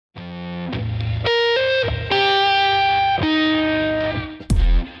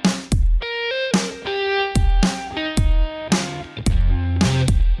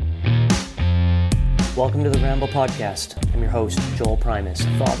Welcome to the Ramble Podcast. I'm your host, Joel Primus,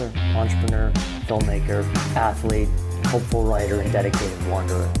 a father, entrepreneur, filmmaker, athlete, hopeful writer, and dedicated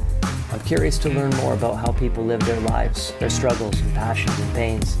wanderer. I'm curious to learn more about how people live their lives, their struggles and passions and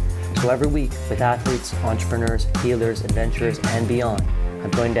pains. So every week, with athletes, entrepreneurs, healers, adventurers, and beyond,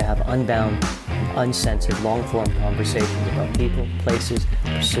 I'm going to have unbound and uncensored long-form conversations about people, places,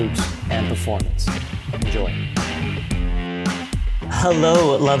 pursuits, and performance. Enjoy.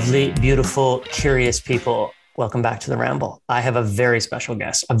 Hello, lovely, beautiful, curious people. Welcome back to the Ramble. I have a very special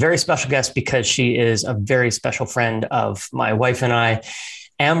guest because she is a very special friend of my wife and I,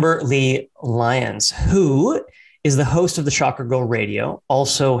 Amber Lee Lyons, who is the host of the Shocker Girl Radio,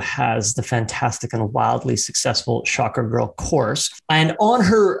 also has the fantastic and wildly successful Shocker Girl course. And on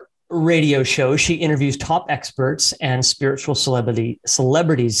her radio show, she interviews top experts and spiritual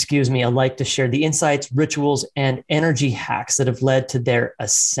celebrities, alike to share the insights, rituals, and energy hacks that have led to their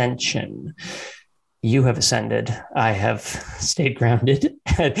ascension. You have ascended. I have stayed grounded,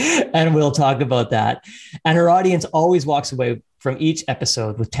 and we'll talk about that. And her audience always walks away from each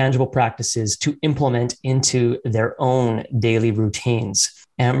episode with tangible practices to implement into their own daily routines.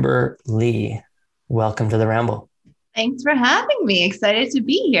 Amber Lee, welcome to the Ramble. Thanks for having me. Excited to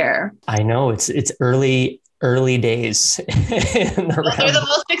be here. I know it's early days. They're the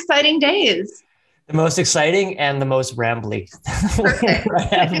most exciting days. The most exciting and the most rambly.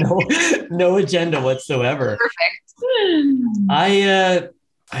 I have no agenda whatsoever. Perfect.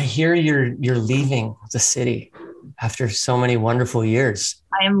 I hear you're leaving the city after so many wonderful years.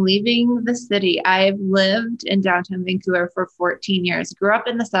 I am leaving the city. I've lived in downtown Vancouver for 14 years. Grew up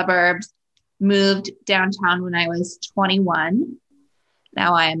in the suburbs. Moved downtown when I was 21.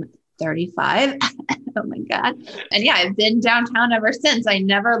 Now I'm 35. Oh my God. And yeah, I've been downtown ever since. I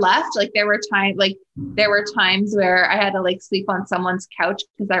never left. There were times where I had to sleep on someone's couch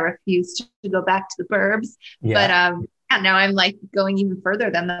because I refused to go back to the burbs. Yeah. But now I'm going even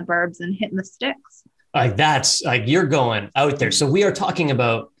further than the burbs and hitting the sticks. You're going out there. So we are talking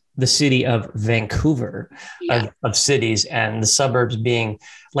about the city of Vancouver, of cities, and the suburbs being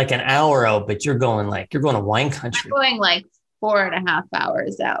an hour out, but you're going to wine country. I'm going 4.5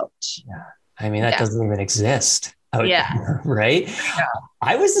 hours out. Yeah. I mean, that doesn't even exist out there, right? Yeah.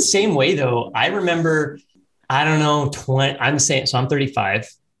 I was the same way though. I remember, I don't know, I'm 35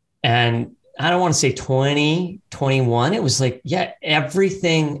 and I don't want to say 20, 21. It was every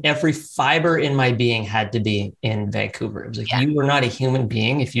fiber in my being had to be in Vancouver. It was you were not a human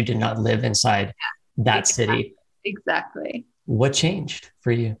being if you did not live inside that city. Exactly. What changed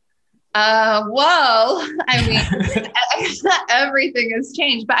for you? Well, I mean, everything has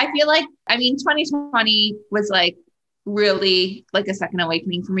changed, but I feel 2020 was really a second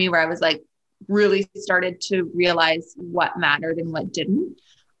awakening for me where I was really started to realize what mattered and what didn't.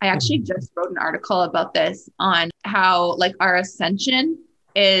 I actually just wrote an article about this on how our ascension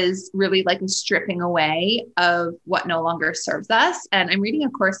is really a stripping away of what no longer serves us. And I'm reading A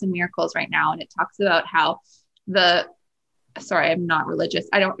Course in Miracles right now. And it talks about how I'm not religious.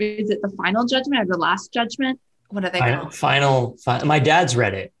 Is it the final judgment or the last judgment? What are they called? Final. My dad's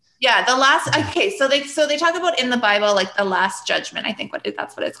read it. Yeah, the last. Okay, so they talk about in the Bible the last judgment. I think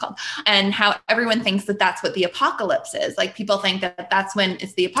that's what it's called, and how everyone thinks that that's what the apocalypse is. People think that that's when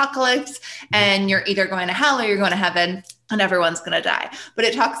it's the apocalypse, and you're either going to hell or you're going to heaven, and everyone's going to die. But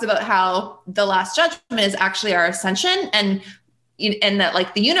it talks about how the last judgment is actually our ascension, and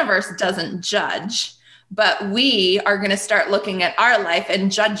that the universe doesn't judge, but we are going to start looking at our life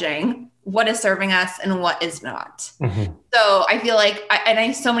and judging what is serving us and what is not. Mm-hmm. So I feel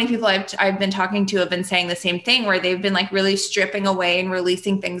I so many people I've been talking to have been saying the same thing where they've been really stripping away and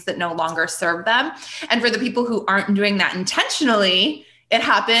releasing things that no longer serve them. And for the people who aren't doing that intentionally, it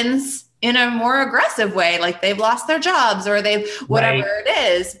happens in a more aggressive way. They've lost their jobs or they've whatever it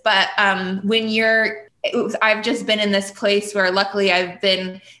is. But I've just been in this place where luckily I've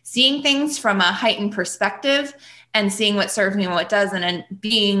been seeing things from a heightened perspective and seeing what serves me and what doesn't, and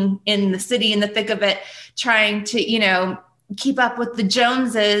being in the city in the thick of it, trying to, keep up with the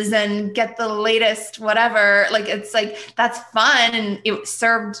Joneses and get the latest, whatever. That's fun. And it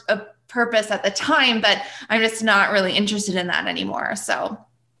served a purpose at the time, but I'm just not really interested in that anymore. So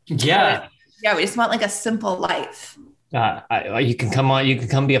yeah, we just want a simple life. You can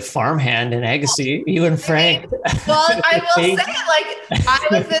come be a farmhand in Agassiz, you and Frank. Well, I will say I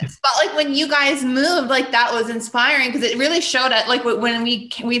was inspired, when you guys moved, that was inspiring because it really showed when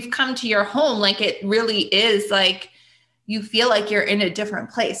we've come to your home, it really is you feel like you're in a different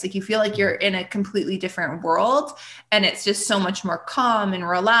place. Like you feel like you're in a completely different world, and it's just so much more calm and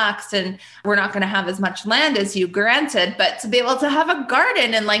relaxed. And we're not going to have as much land as you, granted, but to be able to have a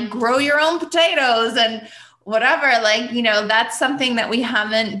garden and like grow your own potatoes and whatever, like, you know, that's something that we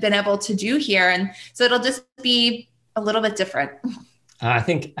haven't been able to do here. And so it'll just be a little bit different. I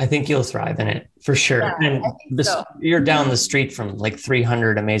think you'll thrive in it for sure. Yeah, And so. You're down the street from like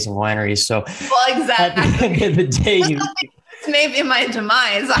 300 amazing wineries. So well, exactly. At the end of the day, it's maybe my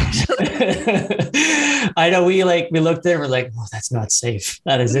demise, actually. I know we looked there, we're like, oh, that's not safe.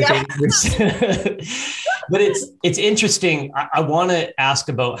 That is dangerous. But it's interesting. I want to ask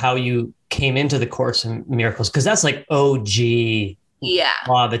about how you came into the Course in Miracles, because that's like OG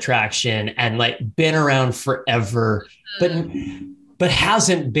law of attraction and like been around forever, but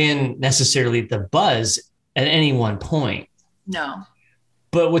hasn't been necessarily the buzz at any one point. No.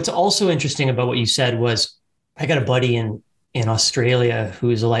 But what's also interesting about what you said was, I got a buddy in Australia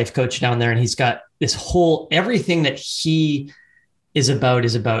who's a life coach down there, and he's got this whole, everything that he is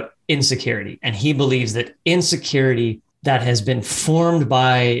about insecurity. And he believes that insecurity that has been formed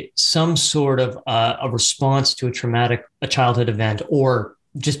by some sort of a response to a childhood event, or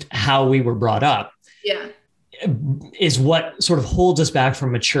just how we were brought up, is what sort of holds us back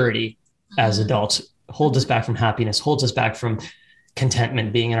from maturity as adults, holds us back from happiness, holds us back from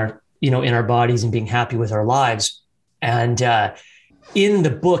contentment, being in our bodies and being happy with our lives. And in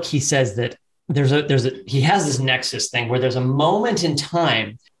the book, he says that he has this nexus thing where there's a moment in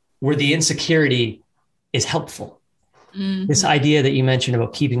time where the insecurity is helpful. Mm-hmm. This idea that you mentioned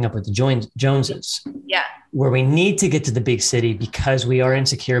about keeping up with the Joneses, where we need to get to the big city because we are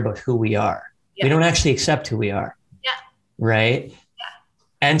insecure about who we are. We don't actually accept who we are. Right. Yeah.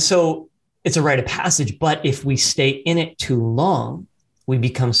 And so it's a rite of passage, but if we stay in it too long, we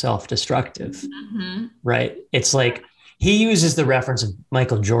become self-destructive. Mm-hmm. Right. It's like, he uses the reference of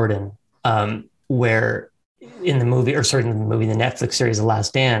Michael Jordan, where in the Netflix series, The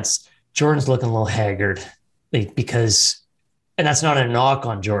Last Dance, Jordan's looking a little haggard, because, and that's not a knock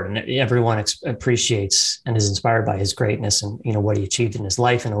on Jordan. Everyone appreciates and is inspired by his greatness and, you know, what he achieved in his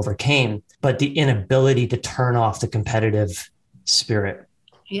life and overcame, but the inability to turn off the competitive spirit.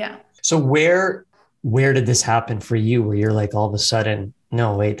 Yeah. So where did this happen for you, where you're like, all of a sudden,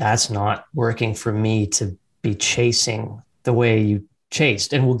 no, wait, that's not working for me to be chasing the way you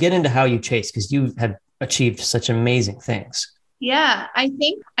chased? And we'll get into how you chased, because you have achieved such amazing things. Yeah,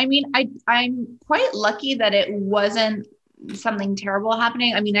 I'm quite lucky that it wasn't something terrible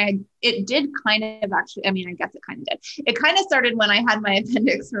happening. I mean, it did kind of actually, I guess it kind of did. It kind of started when I had my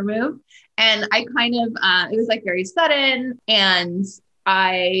appendix removed, and I kind of, it was like very sudden, and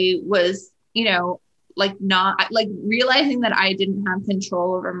I was, you know, like not like realizing that I didn't have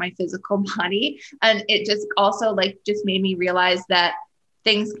control over my physical body. And it just also just made me realize that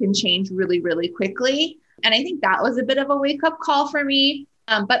things can change really, really quickly. And I think that was a bit of a wake up call for me.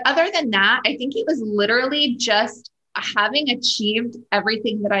 But other than that, I think it was literally just having achieved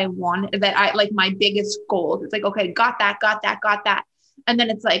everything that I wanted, that I like my biggest goals. It's like, okay, got that. And then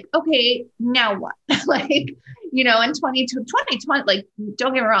it's like, okay, now what? You know, in 2020, like,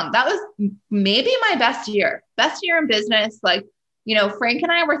 don't get me wrong, that was maybe my best year in business. Like, you know, Frank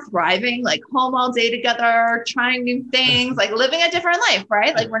and I were thriving, like home all day together, trying new things, like living a different life,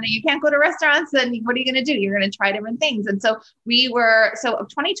 right? Like when you can't go to restaurants, then what are you going to do? You're going to try different things. And so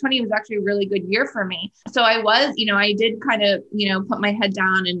 2020 was actually a really good year for me. So I did kind of, you know, put my head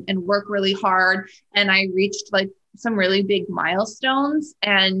down and work really hard. And I reached like some really big milestones.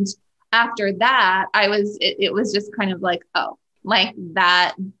 And after that, it was just kind of like, oh, like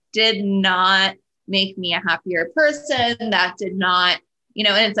that did not make me a happier person. That did not, you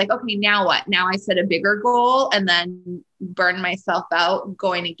know, and it's like, okay, now what? Now I set a bigger goal and then burn myself out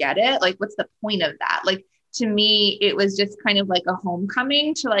going to get it. Like, what's the point of that? Like, to me, it was just kind of like a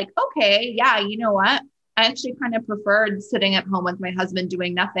homecoming to like, okay, yeah, you know what? I actually kind of preferred sitting at home with my husband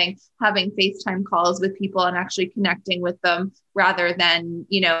doing nothing, having FaceTime calls with people and actually connecting with them rather than,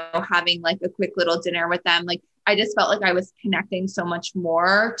 you know, having like a quick little dinner with them. Like, I just felt like I was connecting so much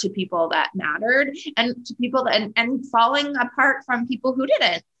more to people that mattered and to people that, and falling apart from people who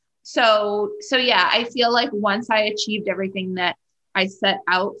didn't. So yeah, I feel like once I achieved everything that I set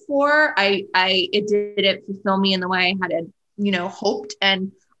out for, it didn't fulfill me in the way I had, you know, hoped.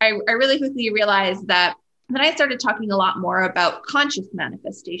 And I really quickly realized that then I started talking a lot more about conscious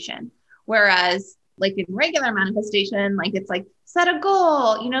manifestation, whereas like in regular manifestation, like it's like set a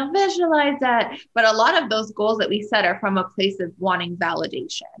goal, you know, visualize that. But a lot of those goals that we set are from a place of wanting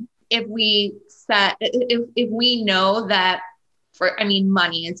validation. If we know that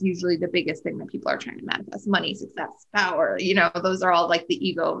money is usually the biggest thing that people are trying to manifest. Money, success, power, those are all like the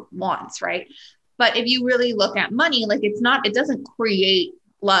ego wants, right? But if you really look at money, like it doesn't create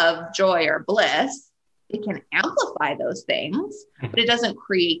love, joy, or bliss. It can amplify those things, but it doesn't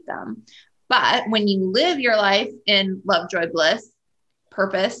create them. But when you live your life in love, joy, bliss,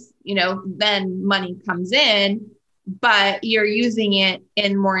 purpose, then money comes in, but you're using it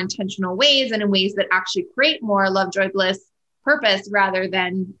in more intentional ways and in ways that actually create more love, joy, bliss, purpose, rather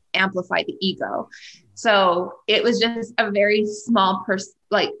than amplify the ego. So it was just a very small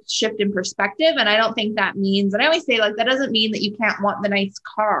shift in perspective. And I don't think that means, and I always say, like, that doesn't mean that you can't want the nice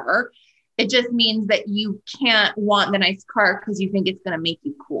car. It just means that you can't want the nice car because you think it's going to make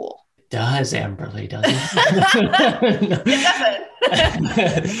you cool. It does, Amberly, doesn't it?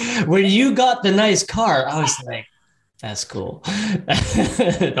 It doesn't. When you got the nice car, I was like, that's cool.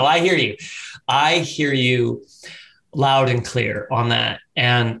 No, I hear you. I hear you loud and clear on that.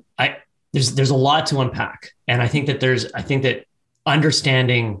 And there's a lot to unpack. And I think that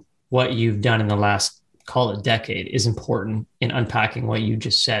understanding what you've done in the last, call it, decade is important in unpacking what you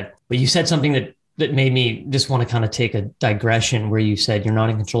just said. But you said something that made me just want to kind of take a digression, where you said you're not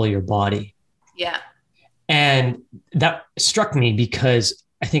in control of your body. Yeah. And that struck me because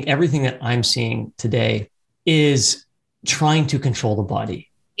I think everything that I'm seeing today is trying to control the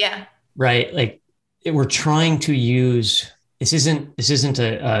body. Yeah. Right. Like, we're trying to use, this isn't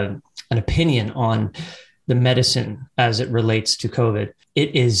an opinion on the medicine as it relates to COVID.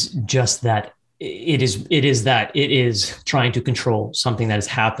 It is just that it is trying to control something that is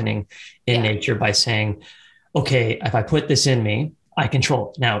happening in nature by saying, okay, if I put this in me, I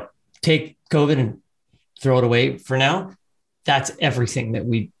control it. Now take COVID and throw it away for now. That's everything that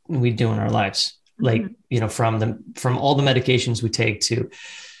we do in our lives. Like, from all the medications we take to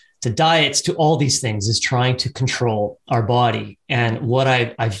diets, to all these things, is trying to control our body. And what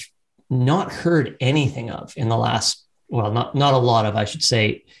I've not heard anything of in the last, well, not a lot of, I should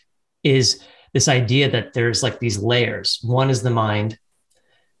say, is this idea that there's like these layers. One is the mind,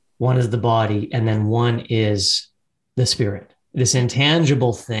 one is the body, and then one is the spirit, this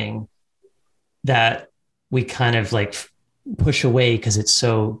intangible thing that we kind of like push away because it's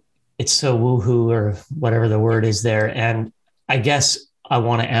so woohoo, or whatever the word is there. And I guess I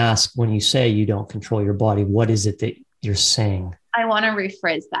want to ask, when you say you don't control your body, what is it that you're saying? I want to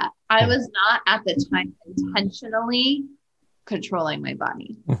rephrase that. I was not at the time intentionally controlling my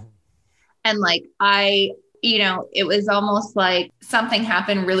body. Mm-hmm. And like, it was almost like something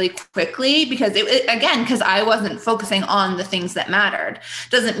happened really quickly because because I wasn't focusing on the things that mattered.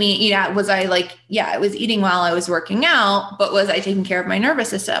 Doesn't mean, I was eating while I was working out, but was I taking care of my nervous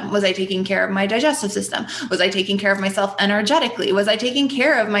system? Was I taking care of my digestive system? Was I taking care of myself energetically? Was I taking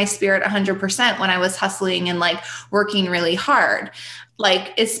care of my spirit 100% when I was hustling and like working really hard?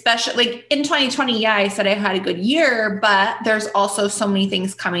 Like, especially like in 2020, I said I had a good year, but there's also so many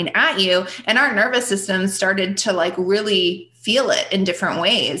things coming at you, and our nervous system started to like really feel it in different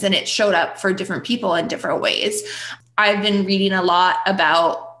ways. And it showed up for different people in different ways. I've been reading a lot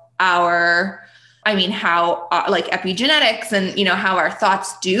about how like epigenetics and, how our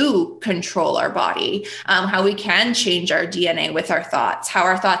thoughts do control our body, how we can change our DNA with our thoughts, how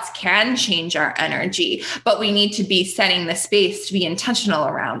our thoughts can change our energy, but we need to be setting the space to be intentional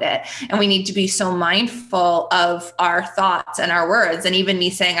around it. And we need to be so mindful of our thoughts and our words. And even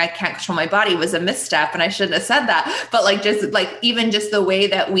me saying I can't control my body was a misstep, and I shouldn't have said that. But like, just like, even just the way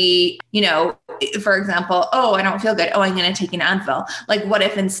that we, for example, oh, I don't feel good. Oh, I'm going to take an Advil. Like, what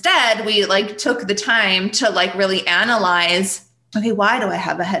if instead we like took the time to like really analyze, okay, why do I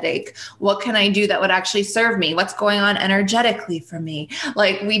have a headache? What can I do that would actually serve me? What's going on energetically for me?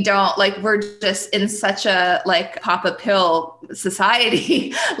 Like, we're just in such a like pop a pill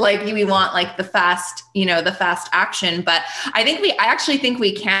society. Like, we want like the fast action. But I actually think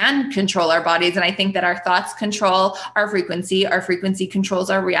we can control our bodies. And I think that our thoughts control our frequency controls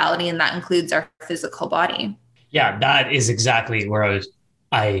our reality. And that includes our physical body. Yeah, that is exactly where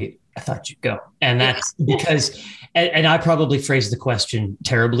I thought you'd go. And that's because, and I probably phrased the question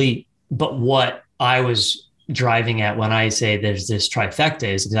terribly, but what I was driving at when I say there's this trifecta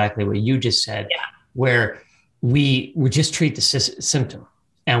is exactly what you just said, where we just treat the symptom,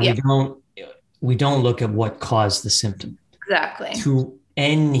 and we don't look at what caused the symptom. Exactly. To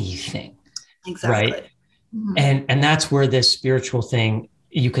anything. Exactly. Right. Mm-hmm. And that's where this spiritual thing,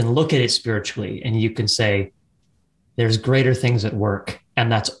 you can look at it spiritually and you can say, there's greater things at work. And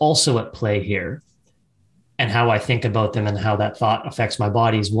that's also at play here. And how I think about them and how that thought affects my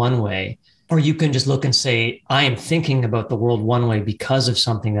body is one way. Or you can just look and say, I am thinking about the world one way because of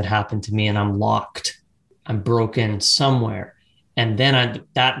something that happened to me, and I'm locked. I'm broken somewhere. And then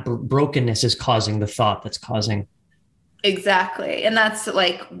that brokenness is causing the thought that's causing. Exactly. And that's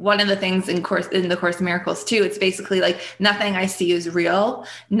like one of the things in the Course in Miracles too. It's basically like nothing I see is real.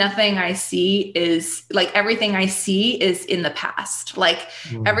 Nothing I see is like, everything I see is in the past. Like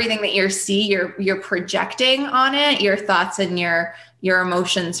everything that you're projecting on it, your thoughts and your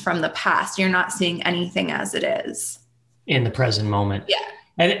emotions from the past. You're not seeing anything as it is in the present moment.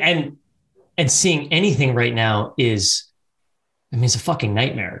 Yeah. And seeing anything right now is, I mean, it's a fucking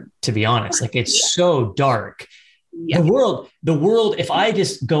nightmare, to be honest. Like it's so dark. Yeah. The world, if I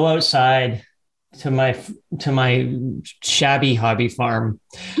just go outside to my shabby hobby farm,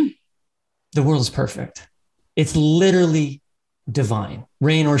 the world is perfect. It's literally divine,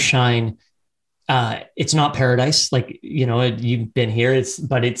 rain or shine. It's not paradise. Like, you know, you've been here,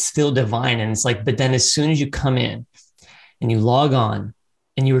 but it's still divine. And it's like, but then as soon as you come in and you log on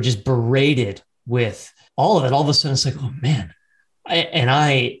and you were just berated with all of it, all of a sudden it's like, oh man,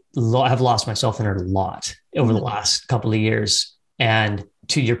 I have lost myself in it a lot over the last couple of years. And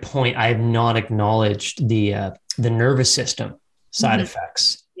to your point, I have not acknowledged the nervous system side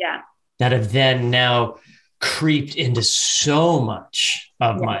effects that have then now creeped into so much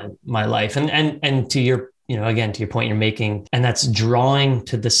of my life. And to your, you know, again, to your point you're making, and that's drawing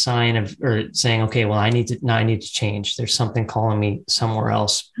to the sign of, or saying, okay, well, I need to change. There's something calling me somewhere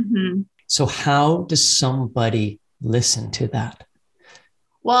else. Mm-hmm. So how does somebody listen to that?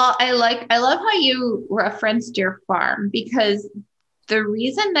 Well, I love how you referenced your farm, because the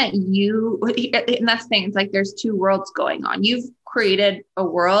reason that and that's the thing, it's like there's two worlds going on. You've created a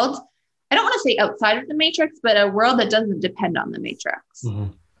world, I don't want to say outside of the matrix, but a world that doesn't depend on the matrix.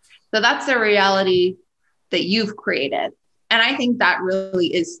 Mm-hmm. So that's the reality that you've created. And I think that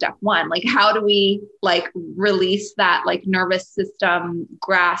really is step one. Like, how do we like release that like nervous system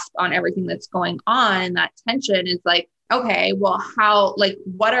grasp on everything that's going on? And that tension is like, okay, well, how, like,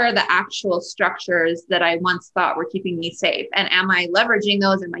 what are the actual structures that I once thought were keeping me safe? And am I leveraging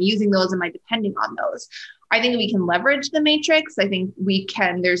those? Am I using those? Am I depending on those? I think we can leverage the matrix. I think we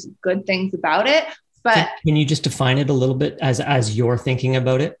can, there's good things about it, but can you just define it a little bit as you're thinking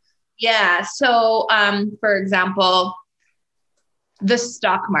about it? Yeah. So, for example, the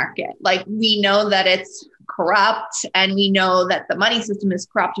stock market, like we know that it's corrupt and we know that the money system is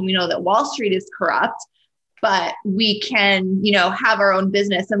corrupt and we know that Wall Street is corrupt. But we can, you know, have our own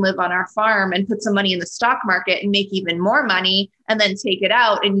business and live on our farm and put some money in the stock market and make even more money and then take it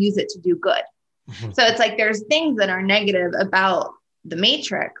out and use it to do good. Mm-hmm. So it's like, there's things that are negative about the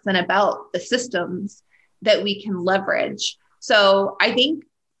matrix and about the systems that we can leverage. So I think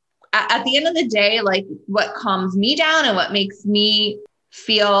at the end of the day, like what calms me down and what makes me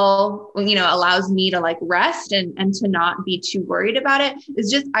feel, you know, allows me to like rest and to not be too worried about it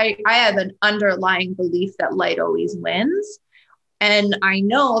is just, I have an underlying belief that light always wins. And I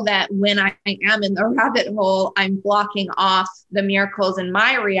know that when I am in the rabbit hole, I'm blocking off the miracles in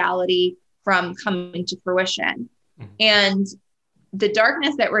my reality from coming to fruition. Mm-hmm. And the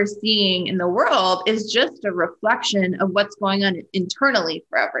darkness that we're seeing in the world is just a reflection of what's going on internally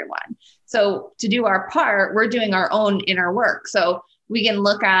for everyone. So to do our part, we're doing our own inner work. So we can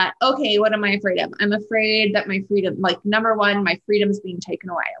look at, okay, what am I afraid of? I'm afraid that my freedom, like number one, my freedom is being taken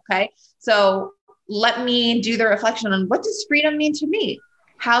away. Okay. So let me do the reflection on what does freedom mean to me?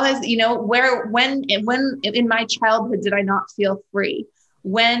 How has, you know, when in my childhood, did I not feel free?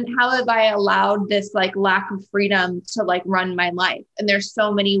 How have I allowed this like lack of freedom to like run my life? And there's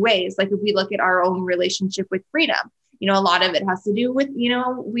so many ways, like if we look at our own relationship with freedom, you know, a lot of it has to do with, you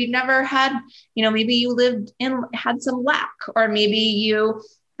know, we've never had, you know, maybe you had some lack, or maybe you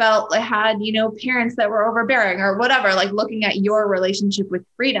felt had, you know, parents that were overbearing or whatever, like looking at your relationship with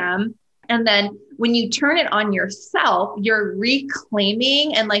freedom. And then when you turn it on yourself, you're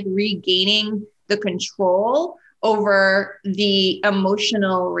reclaiming and like regaining the control over the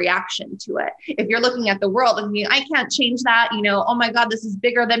emotional reaction to it. If you're looking at the world and I can't change that, you know, oh my God, this is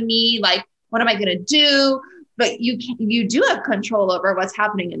bigger than me. Like, what am I going to do? But you do have control over what's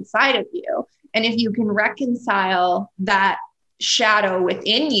happening inside of you. And if you can reconcile that shadow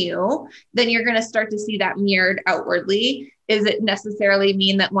within you, then you're going to start to see that mirrored outwardly. Is it necessarily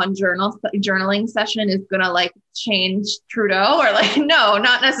mean that one journaling session is going to like change Trudeau or like, no,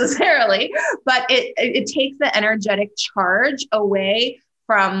 not necessarily, but it takes the energetic charge away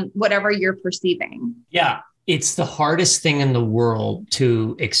from whatever you're perceiving. Yeah. It's the hardest thing in the world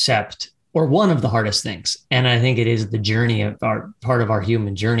to accept, or one of the hardest things. And I think it is the journey of part of our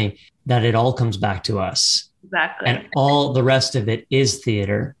human journey, that it all comes back to us. Exactly. And all the rest of it is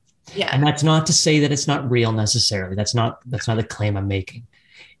theater. Yeah. And that's not to say that it's not real necessarily. That's not the claim I'm making.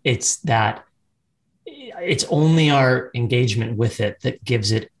 It's that it's only our engagement with it that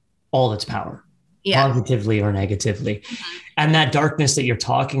gives it all its power, positively or negatively. Mm-hmm. And that darkness that you're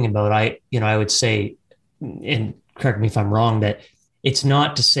talking about, I would say, and correct me if I'm wrong, that it's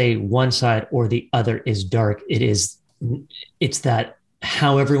not to say one side or the other is dark. It's that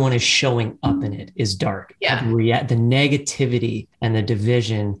how everyone is showing up in it is dark. Yeah. The negativity and the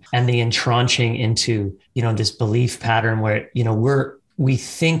division and the entrenching into, this belief pattern where, we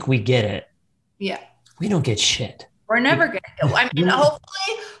think we get it. Yeah. We don't get shit. We're never going to get, I mean,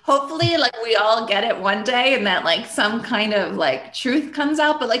 hopefully like we all get it one day and that like some kind of like truth comes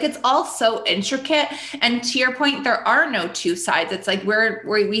out, but like, it's all so intricate. And to your point, there are no two sides. It's like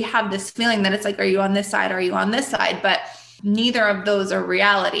we have this feeling that it's like, are you on this side? Are you on this side? But neither of those are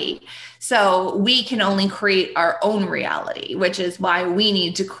reality. So we can only create our own reality, which is why we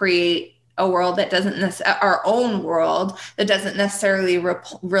need to create a world that our own world that doesn't necessarily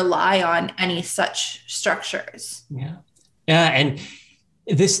rely on any such structures. Yeah. Yeah. And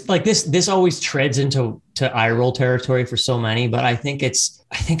this always treads into eye roll territory for so many, but I think it's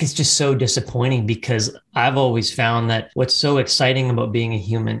just so disappointing because I've always found that what's so exciting about being a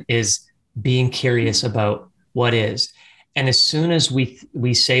human is being curious about what is. And as soon as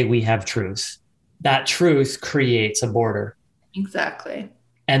we say we have truth, that truth creates a border. Exactly.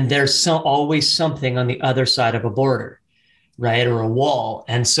 And there's always something on the other side of a border, right? Or a wall.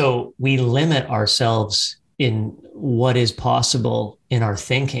 And so we limit ourselves in what is possible in our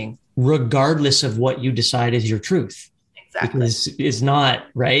thinking, regardless of what you decide is your truth. Exactly. Because it's not,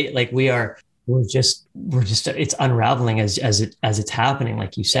 right? Like we're just, it's unraveling as it's happening,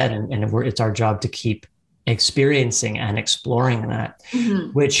 like you said, and it's our job to keep experiencing and exploring that, mm-hmm.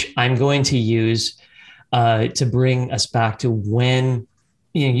 which I'm going to use to bring us back to when,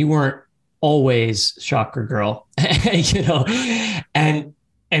 you weren't always Chakra Girl, and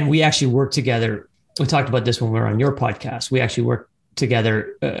we actually worked together. We talked about this when we were on your podcast. We actually worked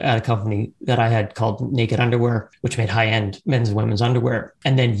together at a company that I had called Naked Underwear, which made high-end men's and women's underwear.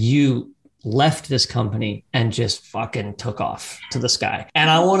 And then you left this company and just fucking took off to the sky. And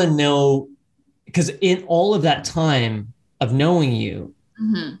I want to know, because in all of that time of knowing you,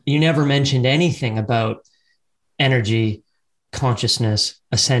 mm-hmm. you never mentioned anything about energy, consciousness,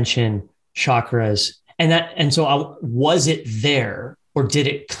 ascension, chakras. And so was it there or did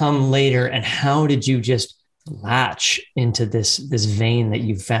it come later? And how did you just latch into this vein that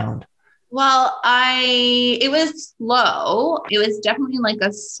you've found? Well, it was slow. It was definitely like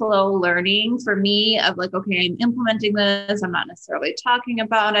a slow learning for me of like, okay, I'm implementing this. I'm not necessarily talking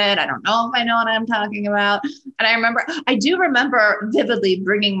about it. I don't know if I know what I'm talking about. And I do remember vividly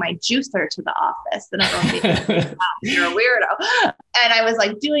bringing my juicer to the office and everyone being like, wow, you're a weirdo. And I was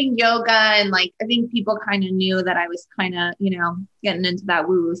like doing yoga and like, I think people kind of knew that I was kind of, getting into that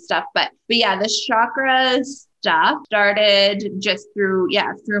woo-woo stuff. But yeah, the chakras stuff started just through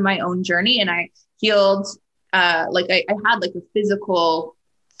my own journey. And I healed, I had like a physical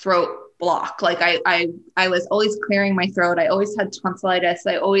throat block. Like I was always clearing my throat. I always had tonsillitis.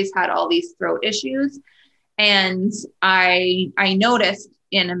 I always had all these throat issues. And I noticed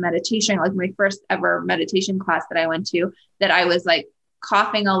in a meditation, like my first ever meditation class that I went to, that I was like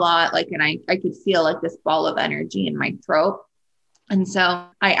coughing a lot, like, and I could feel like this ball of energy in my throat. And so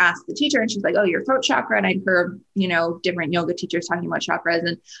I asked the teacher and she's like, oh, your throat chakra. And I'd heard, different yoga teachers talking about chakras.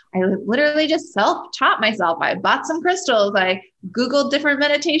 And I literally just self-taught myself. I bought some crystals. I Googled different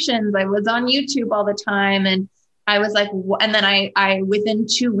meditations. I was on YouTube all the time. And I was like, and then I within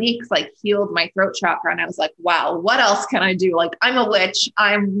 2 weeks, like healed my throat chakra. And I was like, wow, what else can I do? Like, I'm a witch.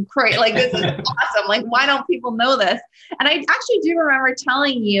 I'm crazy. Like, this is awesome. Like, why don't people know this? And I actually do remember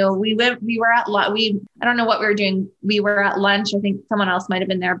telling you, I don't know what we were doing. We were at lunch. I think someone else might've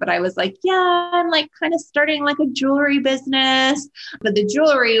been there, but I was like, yeah, I'm like kind of starting like a jewelry business, but the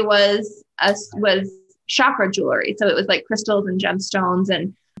jewelry was chakra jewelry. So it was like crystals and gemstones,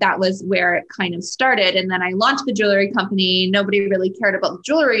 and that was where it kind of started. And then I launched the jewelry company. Nobody really cared about the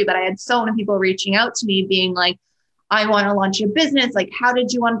jewelry, but I had so many people reaching out to me being like, I want to launch a business. Like, how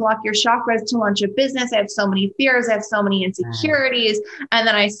did you unblock your chakras to launch a business? I have so many fears. I have so many insecurities. And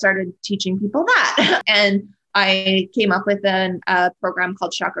then I started teaching people that. And I came up with a program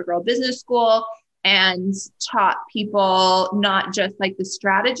called Chakra Girl Business School and taught people not just like the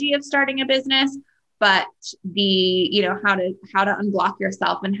strategy of starting a business, but the, how to unblock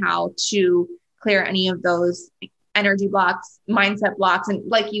yourself and how to clear any of those energy blocks, mindset blocks. And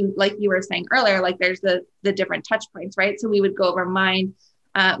like you were saying earlier, like there's the different touch points, right? So we would go over mind,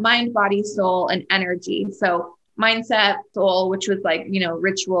 body, soul, and energy. So mindset, soul, which was like,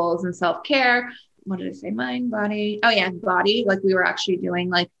 rituals and self-care, what did I say? Mind, body. Oh yeah, body. Like we were actually doing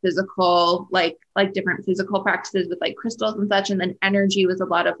like physical, like different physical practices with like crystals and such. And then energy was a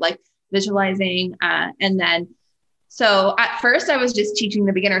lot of like visualizing. And then, so at first I was just teaching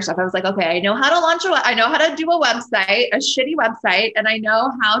the beginner stuff. I was like, okay, I know how to I know how to do a website, a shitty website. And I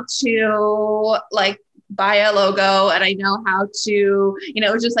know how to like buy a logo, and I know how to,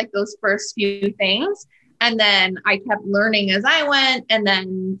 it was just like those first few things. And then I kept learning as I went. And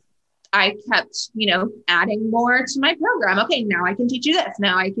then I kept, adding more to my program. Okay, now I can teach you this.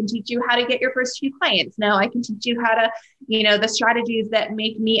 Now I can teach you how to get your first few clients. Now I can teach you how to, the strategies that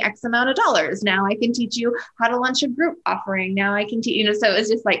make me X amount of dollars. Now I can teach you how to launch a group offering. Now I can teach, so it was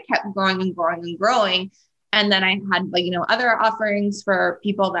just like kept growing and growing and growing. And then I had like, other offerings for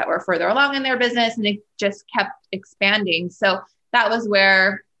people that were further along in their business, and it just kept expanding. So that was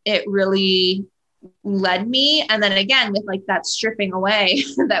where it really led me. And then again, with like that stripping away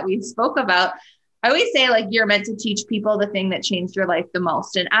that we spoke about, I always say like, you're meant to teach people the thing that changed your life the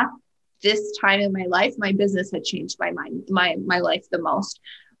most. And at this time in my life, my business had changed my life the most.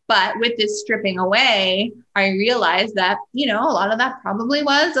 But with this stripping away, I realized that, a lot of that probably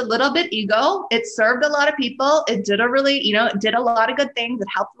was a little bit ego. It served a lot of people. It did it did a lot of good things. It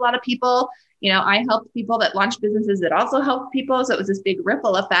helped a lot of people. I helped people that launched businesses that also helped people. So it was this big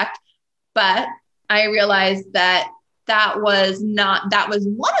ripple effect. But I realized that was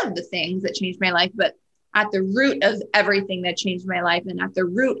one of the things that changed my life, but at the root of everything that changed my life, and at the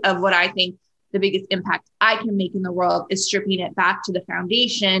root of what I think the biggest impact I can make in the world, is stripping it back to the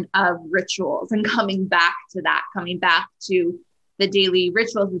foundation of rituals and coming back to the daily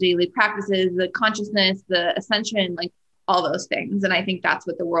rituals, the daily practices, the consciousness, the ascension, like all those things. And I think that's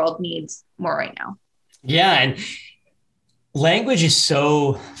what the world needs more right now. Yeah. And language is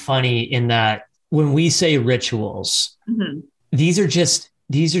so funny in that when we say rituals, these are just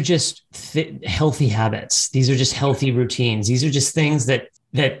healthy habits. These are just healthy routines. These are just things that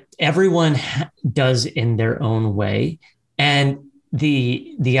everyone does in their own way. And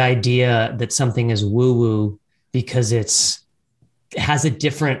the idea that something is woo-woo because it has a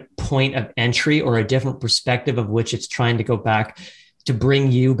different point of entry or a different perspective of which it's trying to go back to bring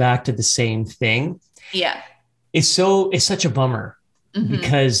you back to the same thing. Yeah. It's such a bummer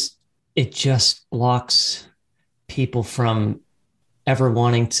because it just blocks people from ever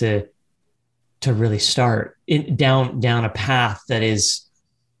wanting to really start down a path that is,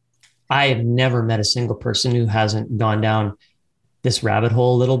 I have never met a single person who hasn't gone down this rabbit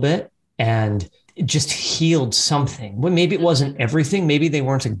hole a little bit and just healed something. Well, maybe it wasn't everything. Maybe they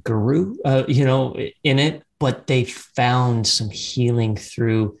weren't a guru, in it, but they found some healing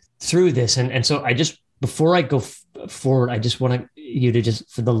through this. And so before I go forward, I just want you to just,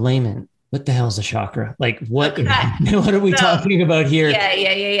 for the layman, what the hell is a chakra? Like what are we talking about here?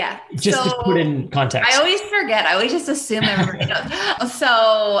 Yeah. Just put it in context. I always forget. I always just assume everybody knows.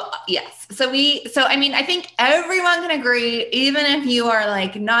 So yes. So I think everyone can agree, even if you are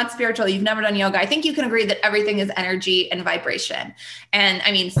like not spiritual, you've never done yoga, I think you can agree that everything is energy and vibration. And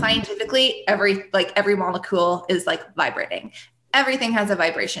I mean, scientifically, every molecule is like vibrating. Everything has a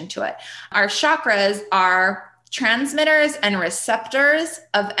vibration to it. Our chakras are transmitters and receptors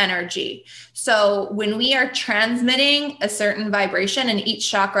of energy. So when we are transmitting a certain vibration in each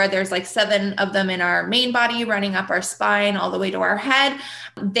chakra, there's like 7 of them in our main body running up our spine all the way to our head.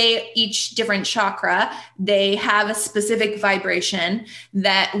 Each different chakra, they have a specific vibration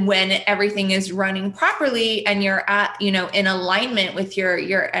that when everything is running properly and you're at, in alignment with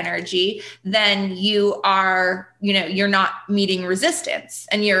your energy, then you are, you're not meeting resistance,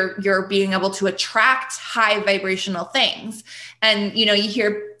 and you're being able to attract high vibrational things. And, you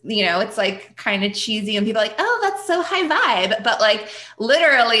hear, it's like kind of cheesy and people are like, oh, that's so high vibe. But like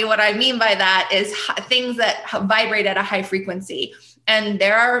literally what I mean by that is things that vibrate at a high frequency. And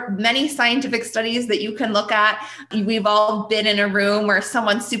there are many scientific studies that you can look at. We've all been in a room where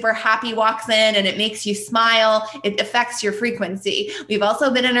someone super happy walks in and it makes you smile. It affects your frequency. We've also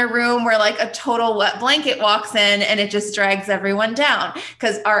been in a room where like a total wet blanket walks in and it just drags everyone down,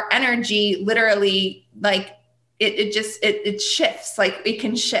 because our energy literally like it shifts, like it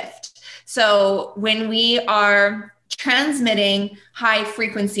can shift. So when we are transmitting high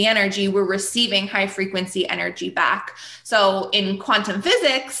frequency energy, we're receiving high frequency energy back. So in quantum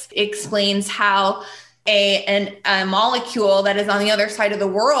physics, it explains how a molecule that is on the other side of the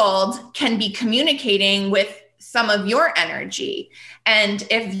world can be communicating with some of your energy. And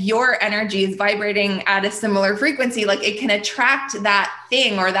if your energy is vibrating at a similar frequency, like it can attract that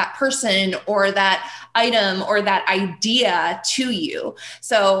thing or that person or that item or that idea to you.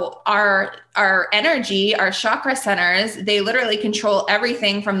 So our energy, our chakra centers, they literally control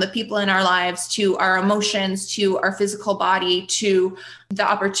everything from the people in our lives to our emotions, to our physical body, to the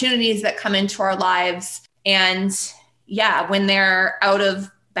opportunities that come into our lives. And yeah, when they're out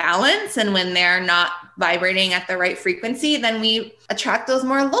of balance and when they're not vibrating at the right frequency, then we attract those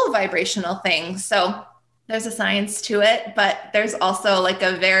more low vibrational things. So there's a science to it, but there's also like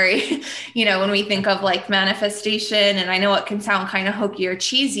a very, when we think of like manifestation, and I know it can sound kind of hokey or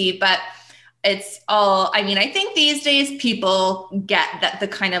cheesy, but it's all, I think these days people get that the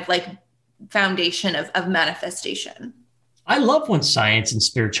kind of like foundation of manifestation. I love when science and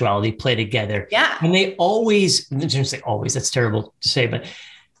spirituality play together. Yeah. And they always, that's terrible to say, but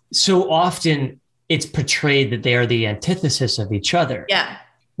so often it's portrayed that they are the antithesis of each other. Yeah.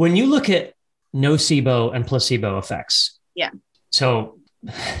 When you look at nocebo and placebo effects. Yeah. So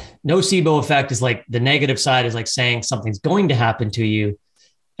nocebo effect is like the negative side is like saying something's going to happen to you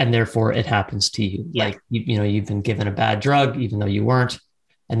and therefore it happens to you. Yeah. Like, you've been given a bad drug, even though you weren't,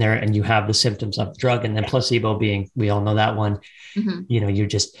 and you have the symptoms of the drug. And then placebo being, we all know that one, you're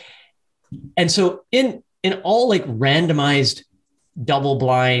just, and so in all like randomized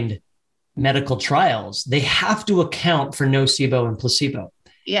double-blind medical trials, they have to account for nocebo and placebo.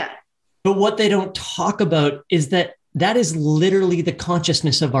 Yeah. But what they don't talk about is that is literally the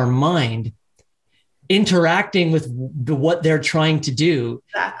consciousness of our mind interacting with what they're trying to do.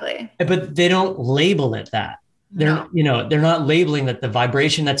 Exactly. But they don't label it that. They're not labeling that the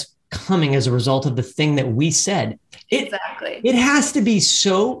vibration that's coming as a result of the thing that we said. Exactly. It has to be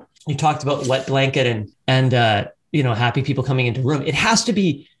so, you talked about wet blanket and happy people coming into room. It has to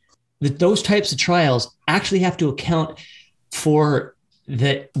be that those types of trials actually have to account for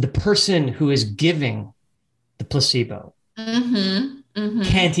the person who is giving the placebo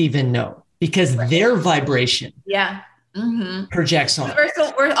can't even know because their vibration projects on.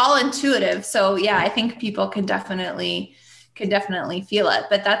 We're all intuitive. So yeah, I think people can definitely feel it,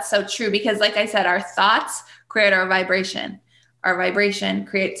 but that's so true because like I said, our thoughts create our vibration. Our vibration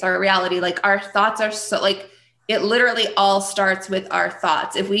creates our reality. Like our thoughts are so like, it literally all starts with our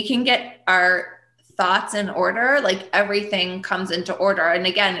thoughts. If we can get our thoughts in order, like everything comes into order. And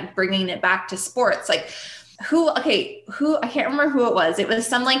again, bringing it back to sports, like who, I can't remember who it was. It was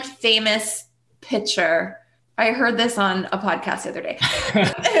some like famous pitcher. I heard this on a podcast the other day.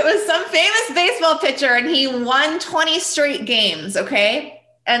 It was some famous baseball pitcher and he won 20 straight games. Okay.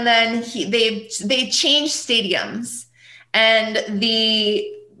 And then they changed stadiums and the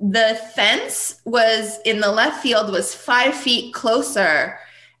fence was in the left field was 5 feet closer.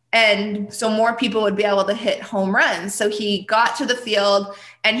 And so more people would be able to hit home runs. So he got to the field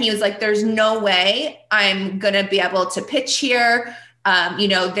and he was like, there's no way I'm going to be able to pitch here.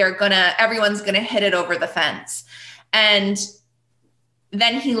 Everyone's going to hit it over the fence. And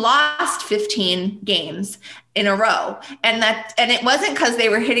then he lost 15 games in a row. And it wasn't because they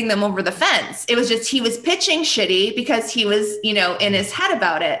were hitting them over the fence. It was just, he was pitching shitty because he was, in his head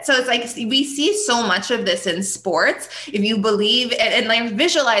about it. So it's like, we see so much of this in sports. If you believe and like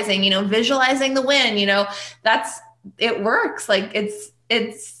visualizing the win, it works. Like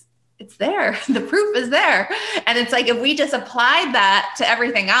it's there. The proof is there. And it's like, if we just applied that to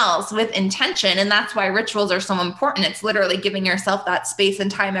everything else with intention, and that's why rituals are so important. It's literally giving yourself that space and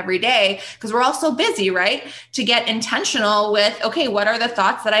time every day because we're all so busy, right? To get intentional with, okay, what are the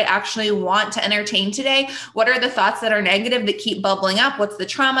thoughts that I actually want to entertain today? What are the thoughts that are negative that keep bubbling up? What's the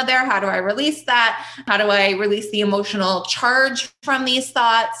trauma there? How do I release that? How do I release the emotional charge from these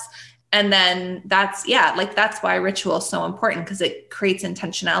thoughts? And then that's why ritual is so important because it creates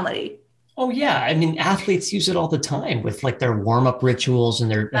intentionality. Oh yeah. I mean, athletes use it all the time with like their warm-up rituals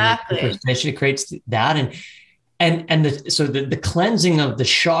and their superstition. It creates that. So the cleansing of the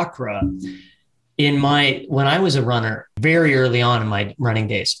chakra when I was a runner very early on in my running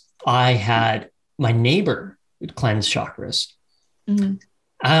days, I had my neighbor would cleanse chakras. Mm-hmm.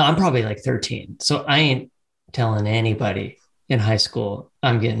 I'm probably like 13. So I ain't telling anybody in high school,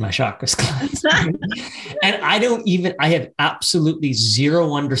 I'm getting my chakras cleansed. And I have absolutely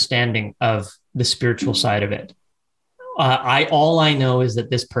zero understanding of the spiritual side of it. All I know is that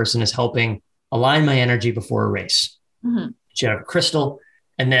this person is helping align my energy before a race. Mm-hmm. She'd have a crystal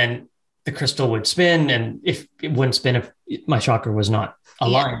and then the crystal would spin and if it wouldn't spin if my chakra was not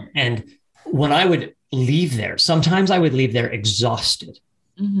aligned. Yeah. And when I would leave there, sometimes I would leave there exhausted,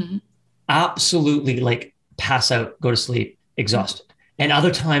 absolutely like pass out, go to sleep, exhausted. And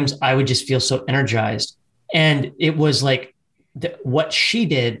other times I would just feel so energized And it was like what she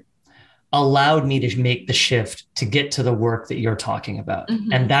did allowed me to make the shift to get to the work that you're talking about.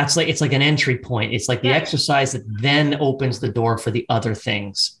 Mm-hmm. And that's like, it's like an entry point. It's like the exercise that then opens the door for the other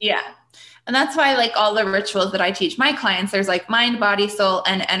things. Yeah. And that's why like all the rituals that I teach my clients, there's like mind, body, soul,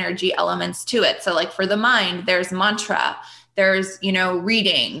 and energy elements to it. So like for the mind, there's mantra, there's,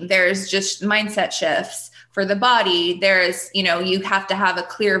 reading, there's just mindset shifts. For the body, there's, you have to have a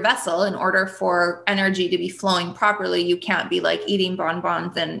clear vessel in order for energy to be flowing properly. You can't be like eating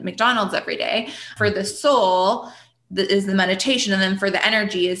bonbons and McDonald's every day. For the soul, is the meditation. And then for the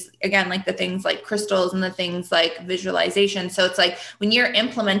energy is, again, like the things like crystals and the things like visualization. So it's like when you're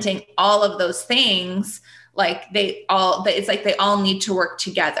implementing all of those things, like it's like they all need to work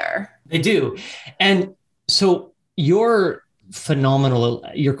together. They do. And so your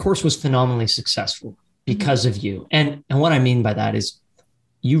course was phenomenally successful because of you. And what I mean by that is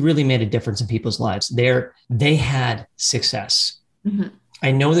you really made a difference in people's lives. They had success. Mm-hmm.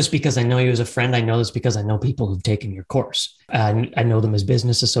 I know this because I know you as a friend. I know this because I know people who've taken your course. I know them as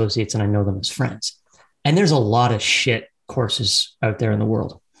business associates and I know them as friends. And there's a lot of shit courses out there in the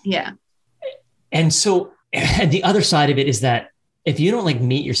world. Yeah. And so and the other side of it is that if you don't like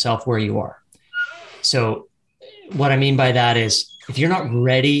meet yourself where you are. So what I mean by that is if you're not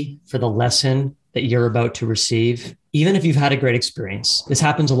ready for the lesson that you're about to receive, even if you've had a great experience, this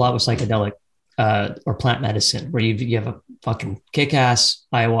happens a lot with psychedelic or plant medicine, where you have a fucking kick-ass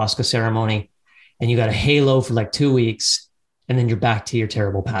ayahuasca ceremony and you got a halo for like 2 weeks and then you're back to your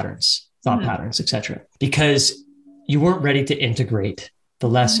terrible patterns, thought patterns, etc. Because you weren't ready to integrate the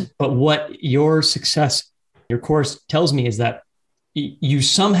lesson. But what your course tells me is that you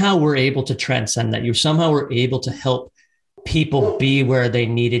somehow were able to transcend that. You somehow were able to help people be where they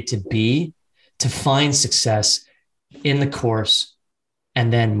needed to be to find success in the course.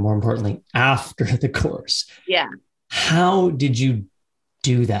 And then more importantly, after the course. Yeah. How did you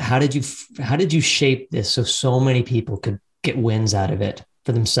do that? How did you shape this so many people could get wins out of it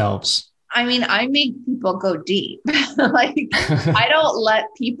for themselves? I mean, I make people go deep. Like I don't let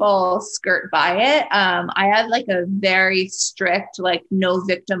people skirt by it. I had like a very strict, like no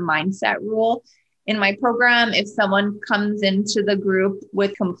victim mindset rule in my program. If someone comes into the group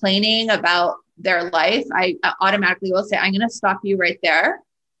with complaining about their life, I automatically will say, I'm going to stop you right there.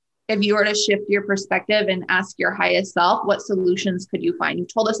 If you were to shift your perspective and ask your highest self, what solutions could you find?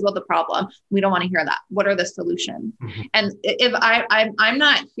 You've told us about the problem. We don't want to hear that. What are the solutions? Mm-hmm. And if I'm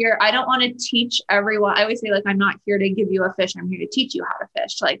not here, I don't want to teach everyone. I always say, like, I'm not here to give you a fish. I'm here to teach you how to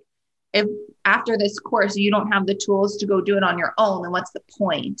fish. Like if after this course, you don't have the tools to go do it on your own, then what's the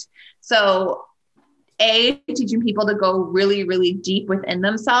point? So teaching people to go really, really deep within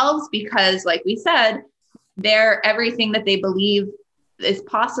themselves, because like we said, everything that they believe is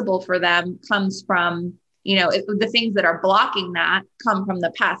possible for them comes from, the things that are blocking that come from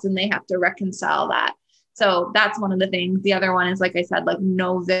the past, and they have to reconcile that. So that's one of the things. The other one is, like I said, like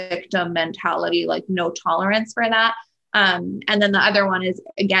no victim mentality, like no tolerance for that. And then the other one is,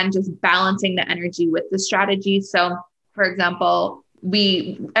 again, just balancing the energy with the strategy. So for example,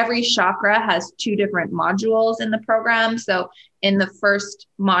 every chakra has 2 different modules in the program. So in the first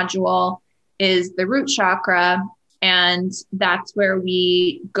module is the root chakra. And that's where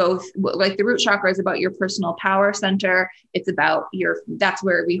we go, like the root chakra is about your personal power center. It's about that's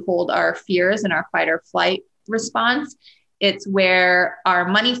where we hold our fears and our fight or flight response. It's where our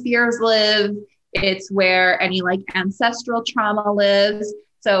money fears live. It's where any like ancestral trauma lives.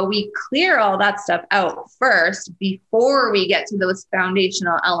 So we clear all that stuff out first before we get to those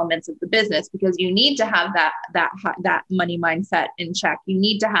foundational elements of the business, because you need to have that money mindset in check. You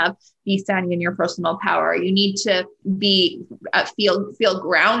need to be standing in your personal power. You need to feel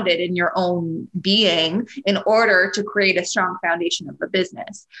grounded in your own being in order to create a strong foundation of the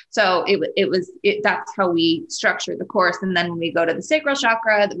business. So that's how we structure the course. And then when we go to the sacral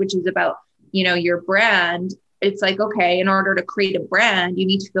chakra, which is about, your brand, it's like, okay, in order to create a brand, you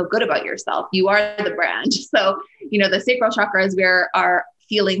need to feel good about yourself. You are the brand. So, the sacral chakra is where our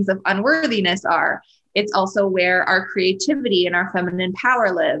feelings of unworthiness are. It's also where our creativity and our feminine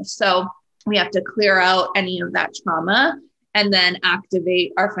power lives. So we have to clear out any of that trauma and then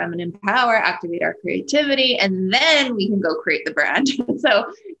activate our feminine power, activate our creativity, and then we can go create the brand. So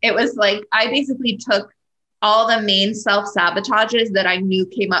it was like, I basically took all the main self-sabotages that I knew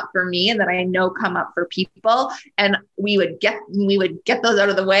came up for me and that I know come up for people. And we would get those out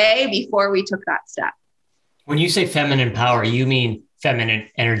of the way before we took that step. When you say feminine power, you mean feminine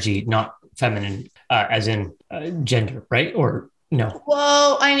energy, not feminine as in gender, right? Or No.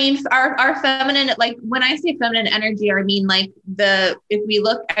 Well, I mean, our feminine, like when I say feminine energy, I mean like if we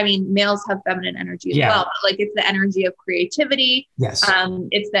look, I mean, males have feminine energy as well, but like it's the energy of creativity. Yes.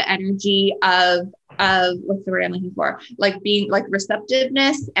 It's the energy of what's the word I'm looking for? Like being like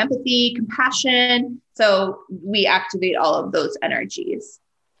receptiveness, empathy, compassion. So we activate all of those energies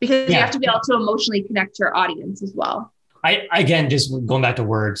because you have to be able to emotionally connect to your audience as well. Again, just going back to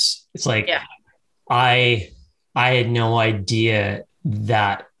words, it's like, I had no idea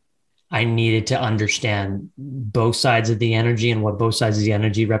that I needed to understand both sides of the energy and what both sides of the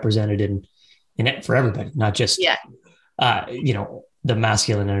energy represented in it for everybody, not just, the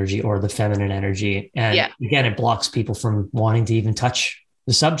masculine energy or the feminine energy. And again, it blocks people from wanting to even touch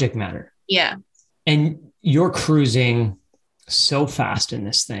the subject matter. Yeah. And you're cruising so fast in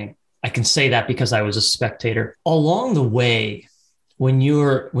this thing. I can say that because I was a spectator along the way. When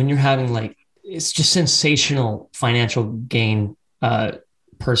you're having like, it's just sensational financial gain,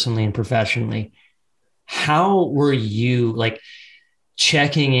 personally and professionally. How were you like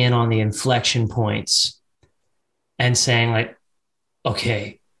checking in on the inflection points and saying like,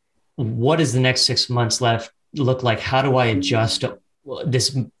 okay, what does the next 6 months left look like? How do I adjust to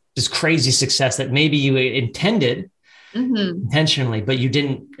this crazy success that maybe you intended intentionally, but you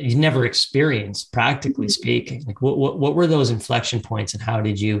never experienced, practically speaking? Like what were those inflection points and how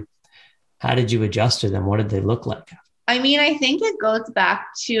did you adjust to them? What did they look like? I mean, I think it goes back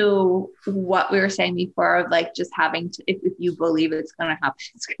to what we were saying before of like just having to, if you believe it's going to happen,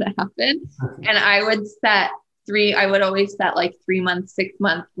 it's going to happen. And I would always set like 3 months, 6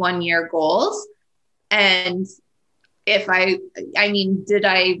 months, 1 year goals. And if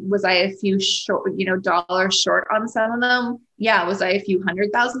was I a few short, dollars short on some of them? Yeah. Was I a few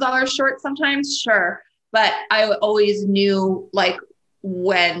 $100,000 short sometimes? Sure. But I always knew like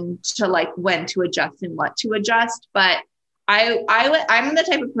when to adjust and what to adjust. But I'm the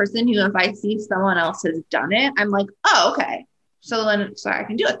type of person who, if I see someone else has done it, I'm like, oh, okay. So I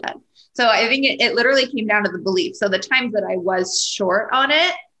can do it then. So I think it literally came down to the belief. So the times that I was short on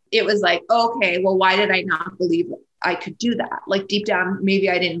it, it was like, okay, well, why did I not believe I could do that? Like deep down, maybe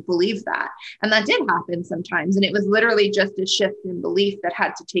I didn't believe that. And that did happen sometimes. And it was literally just a shift in belief that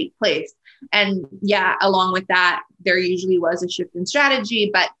had to take place. And along with that, there usually was a shift in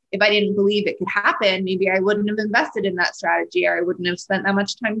strategy. But if I didn't believe it could happen, maybe I wouldn't have invested in that strategy or I wouldn't have spent that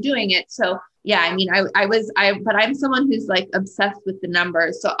much time doing it. So but I'm someone who's like obsessed with the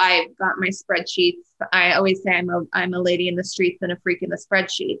numbers. So I've got my spreadsheets. I always say I'm a lady in the streets and a freak in the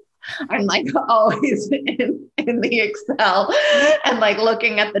spreadsheet. I'm like always in the Excel and like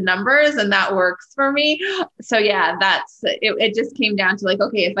looking at the numbers, and that works for me. So that's it. It just came down to like,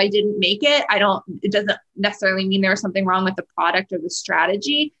 okay, if I didn't make it, it doesn't necessarily mean there was something wrong with the product or the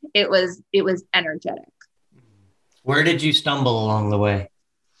strategy. It was energetic. Where did you stumble along the way?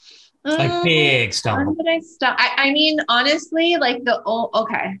 Like big stumble. When did I stop? I mean, honestly, like when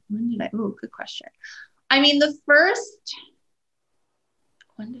did I? Oh, good question. I mean,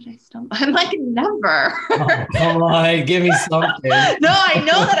 when did I stumble? I'm like, never. Oh, come on, give me something. No, I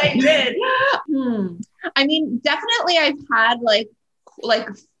know that I did. I mean, definitely I've had like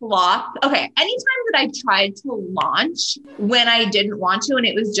flop. Okay. Anytime that I tried to launch when I didn't want to, and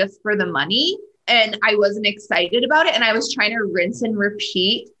it was just for the money and I wasn't excited about it. And I was trying to rinse and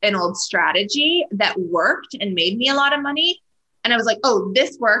repeat an old strategy that worked and made me a lot of money. And I was like, oh,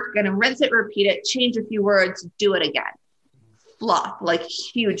 this worked. Gonna rinse it, repeat it, change a few words, do it again. Flop, like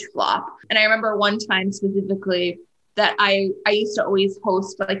huge flop. And I remember one time specifically that I used to always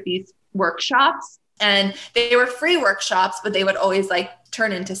host like these workshops, and they were free workshops, but they would always like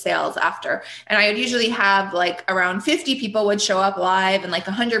turn into sales after. And I would usually have like around 50 people would show up live and like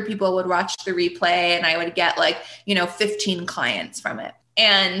 100 people would watch the replay, and I would get like, 15 clients from it.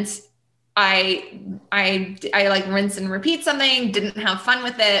 And I like rinse and repeat something, didn't have fun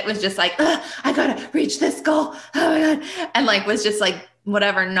with it. It was just like, I gotta reach this goal. Oh my God. And like, was just like,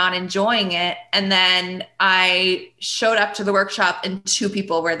 whatever, not enjoying it. And then I showed up to the workshop and 2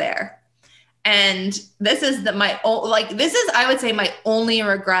 people were there. And this is I would say my only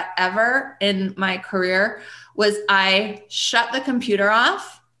regret ever in my career was I shut the computer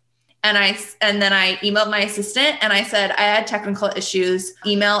off. And then I emailed my assistant and I said, I had technical issues,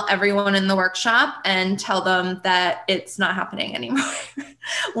 email everyone in the workshop and tell them that it's not happening anymore.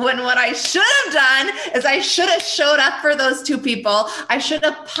 When what I should have done is I should have showed up for those 2 people. I should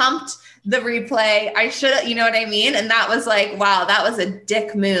have pumped the replay. I should, you know what I mean? And that was like, wow, that was a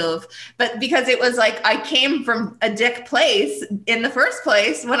dick move. But because it was like, I came from a dick place in the first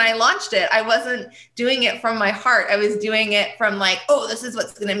place when I launched it. I wasn't doing it from my heart. I was doing it from like, oh, this is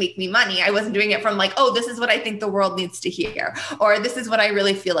what's going to make me money. I wasn't doing it from like, oh, this is what I think the world needs to hear, or this is what I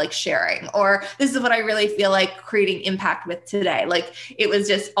really feel like sharing, or this is what I really feel like creating impact with today. Like it was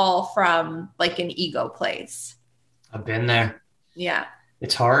just all from like an ego place. I've been there. Yeah.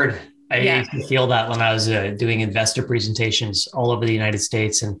 It's hard. I used to feel that when I was doing investor presentations all over the United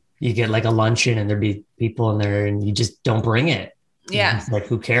States, and you get like a luncheon and there'd be people in there and you just don't bring it. Yeah. It's like,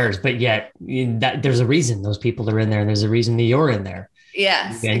 who cares? But yet there's a reason those people are in there, and there's a reason that you're in there.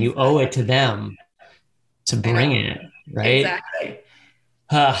 Yes. And you owe it to them to bring it. Right. Exactly.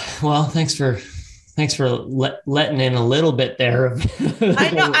 Well, thanks for letting in a little bit there.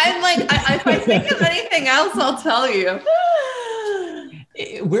 I know. I'm like, if I think of anything else, I'll tell you.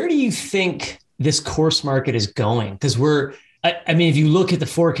 Where do you think this course market is going? Because I mean, if you look at the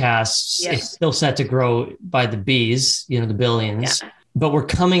forecasts, it's still set to grow by the Bs, the billions, but we're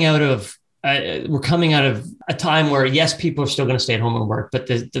coming out of a time where, yes, people are still going to stay at home and work, but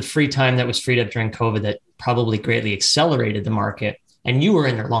the free time that was freed up during COVID that probably greatly accelerated the market. And you were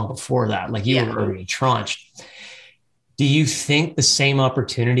in there long before that, like you were already tranched. Do you think the same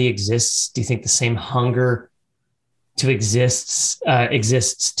opportunity exists? Do you think the same hunger exists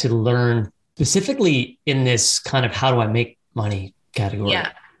to learn specifically in this kind of how do I make money category?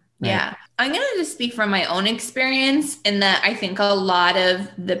 Yeah. Right? Yeah. I'm going to just speak from my own experience in that I think a lot of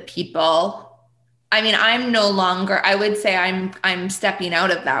the people, I mean, I would say I'm stepping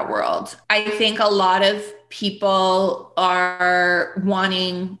out of that world. I think a lot of people are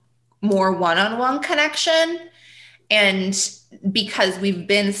wanting more one-on-one connection. And because we've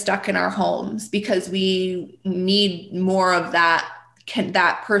been stuck in our homes, because we need more of that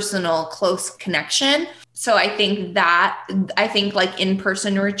personal close connection. So I think like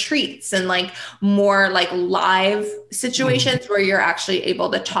in-person retreats and like more like live situations where you're actually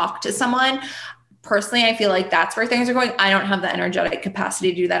able to talk to someone. Personally, I feel like that's where things are going. I don't have the energetic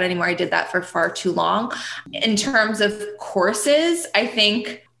capacity to do that anymore. I did that for far too long. In terms of courses,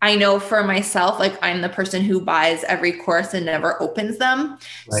 I know for myself, like I'm the person who buys every course and never opens them.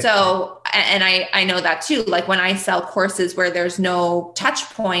 Right. So, and I know that too, like when I sell courses where there's no touch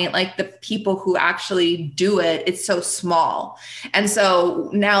point, like the people who actually do it, it's so small. And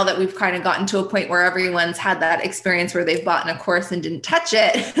so now that we've kind of gotten to a point where everyone's had that experience where they've bought in a course and didn't touch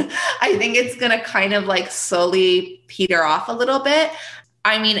it, I think it's going to kind of like slowly peter off a little bit.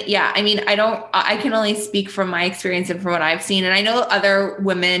 I can only speak from my experience and from what I've seen. And I know other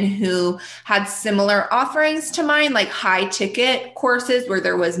women who had similar offerings to mine, like high ticket courses where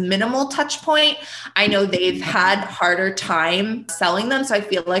there was minimal touch point. I know they've had harder time selling them. So I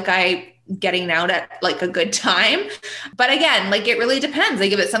feel like getting out at like a good time. But again, like it really depends.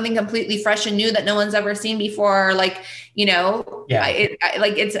 Like if it's something completely fresh and new that no one's ever seen before, like, I'm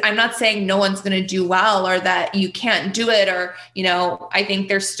not saying no one's going to do well or that you can't do it, or, I think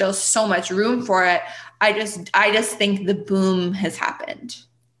there's still so much room for it. I just think the boom has happened.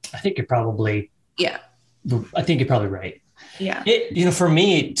 I think you're probably right. Yeah. For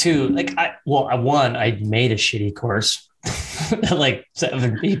me too, like I made a shitty course. Like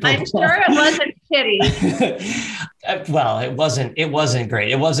 7 people. I'm sure it wasn't shitty. Well, it wasn't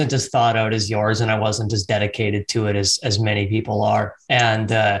great. It wasn't as thought out as yours, and I wasn't as dedicated to it as many people are.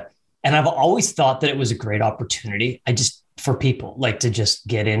 And I've always thought that it was a great opportunity. For people like to just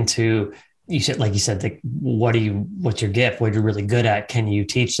get into, you said, like, what's your gift? What you're really good at? Can you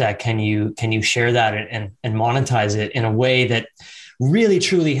teach that? Can you share that and monetize it in a way that really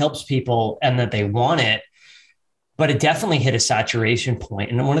truly helps people and that they want it? But it definitely hit a saturation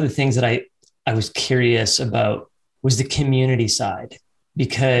point. And one of the things that I was curious about was the community side,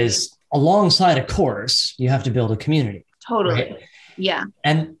 because alongside a course, you have to build a community. Totally. Right? Yeah.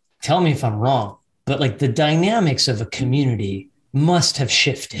 And tell me if I'm wrong, but like the dynamics of a community must have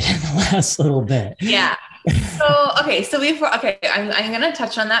shifted in the last little bit. Yeah. I'm going to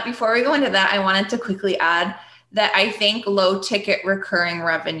touch on that. Before we go into that, I wanted to quickly add that I think low ticket recurring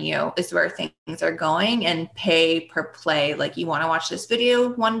revenue is where things are going, and pay per play. Like you want to watch this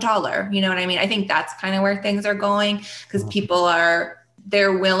video, $1, you know what I mean? I think that's kind of where things are going, because people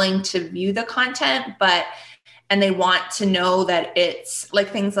they're willing to view the content, and they want to know that it's like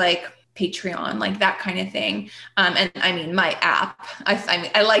things like Patreon, like that kind of thing. And I mean, my app,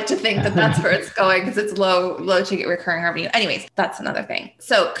 I like to think that that's where it's going, because it's low ticket recurring revenue. Anyways, that's another thing.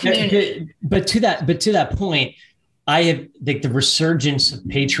 So community. But to that point, I have like the resurgence of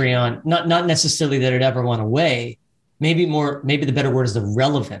Patreon, not necessarily that it ever went away, maybe the better word is the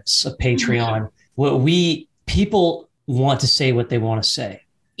relevance of Patreon. What people want to say what they want to say.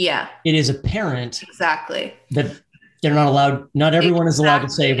 Yeah. It is apparent exactly that they're not allowed, not everyone is allowed to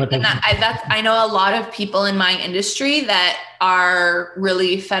say what they want. I know a lot of people in my industry that are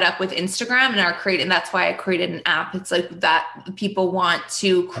really fed up with Instagram and are creating, that's why I created an app. It's like that people want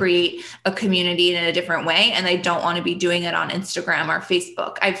to create a community in a different way, and they don't want to be doing it on Instagram or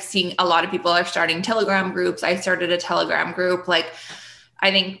Facebook. I've seen a lot of people are starting Telegram groups. I started a Telegram group. Like, I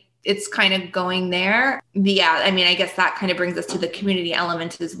think it's kind of going there. Yeah. I mean, I guess that kind of brings us to the community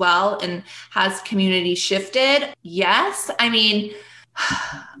element as well. And has community shifted? Yes. I mean,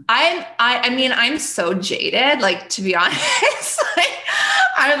 I'm so jaded, like, to be honest.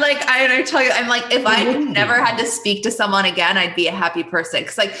 I tell you, I'm like, if I never had to speak to someone again, I'd be a happy person.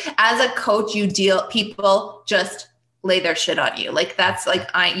 Cause like, as a coach, people just lay their shit on you. Like, that's like,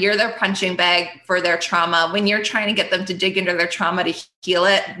 you're their punching bag for their trauma. When you're trying to get them to dig into their trauma to heal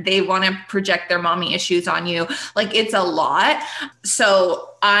it, they want to project their mommy issues on you. Like, it's a lot.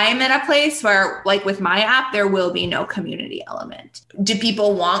 So I'm in a place where, like, with my app, there will be no community element. Do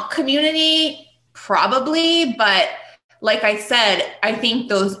people want community? Probably. But like I said, I think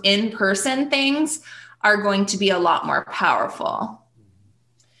those in-person things are going to be a lot more powerful.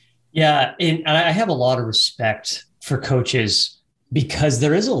 Yeah. And I have a lot of respect for coaches because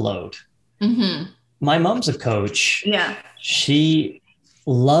there is a load. Mm-hmm. My mom's a coach. Yeah. She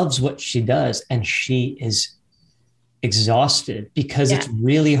loves what she does, and she is exhausted because it's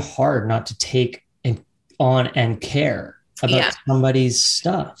really hard not to take on and care about somebody's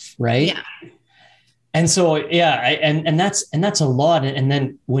stuff. Right. Yeah. And so, and that's a lot. And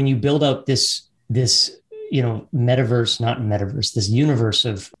then when you build out this, this universe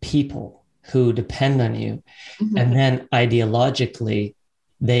of people who depend on you. Mm-hmm. And then ideologically,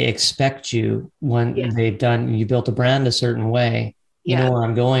 they expect you when you built a brand a certain way, you know where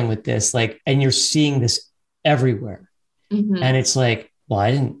I'm going with this, like, and you're seeing this everywhere. Mm-hmm. And it's like, well,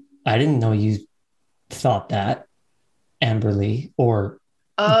 I didn't know you thought that, Amberly, or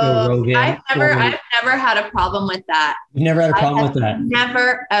Rogan. I've never had a problem with that. You've never had a problem with that?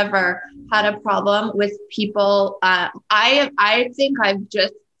 Never, ever had a problem with people. I think I've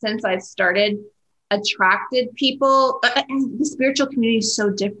just, since I've started, attracted people. The spiritual community is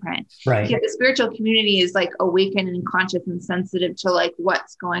so different, right? Because the spiritual community is like awakened and conscious and sensitive to like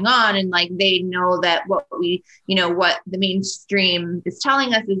what's going on. And like, they know that what the mainstream is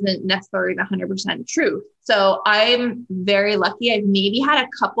telling us isn't necessarily the 100% truth. So I'm very lucky. I've maybe had a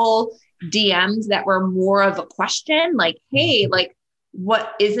couple DMs that were more of a question, like, hey, like,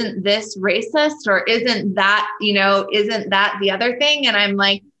 what, isn't this racist, or isn't that the other thing? And I'm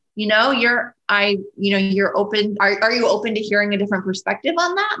like, you're open. Are you open to hearing a different perspective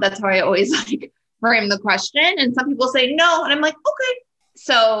on that? That's how I always like frame the question. And some people say no. And I'm like, okay.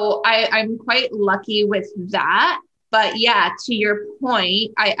 So I'm quite lucky with that. But yeah, to your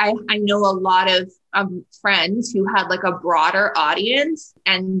point, I know a lot of friends who had like a broader audience,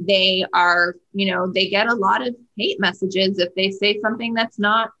 and they are, they get a lot of hate messages if they say something that's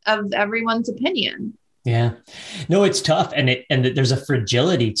not of everyone's opinion. Yeah, no, it's tough. And there's a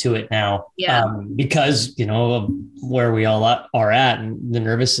fragility to it now, because, where we all are at, and the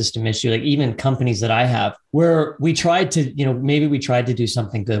nervous system issue, like even companies that I have where we tried to, maybe we tried to do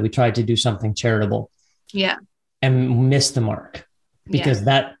something good. We tried to do something charitable. Yeah. And missed the mark because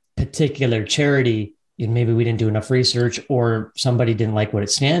that particular charity, maybe we didn't do enough research, or somebody didn't like what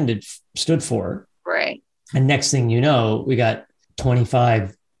it stood for. Right. And next thing you know, we got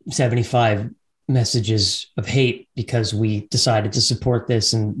 25, 75 messages of hate because we decided to support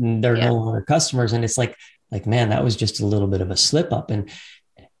this, and they're no longer customers. And it's like, man, that was just a little bit of a slip up.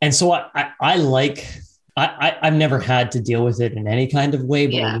 And so I've never had to deal with it in any kind of way,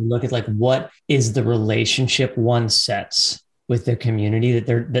 but when you look at like, what is the relationship one sets with their community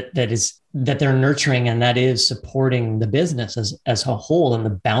that they're nurturing, and that is supporting the business as a whole, and the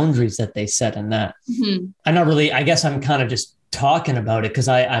boundaries that they set in that. Mm-hmm. I guess I'm kind of just talking about it because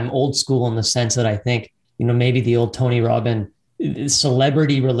I'm old school in the sense that I think, maybe the old Tony Robbins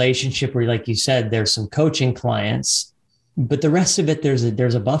celebrity relationship where, like you said, there's some coaching clients, but the rest of it, there's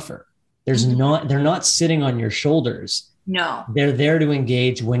a buffer. There's mm-hmm. They're not sitting on your shoulders. No, they're there to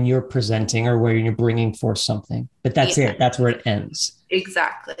engage when you're presenting or when you're bringing forth something, but that's it. That's where it ends.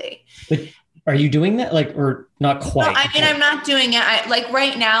 Exactly. But are you doing that? Like, or not quite? No, I'm not doing it.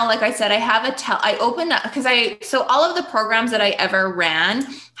 Right now, like I said, I have I opened up so all of the programs that I ever ran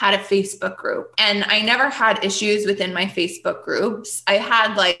had a Facebook group, and I never had issues within my Facebook groups. I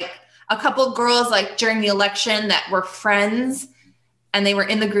had like a couple girls like during the election that were friends, and they were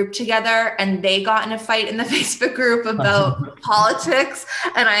in the group together and they got in a fight in the Facebook group about politics,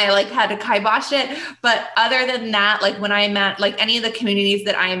 and I like had to kibosh it. But other than that, like when I met, like any of the communities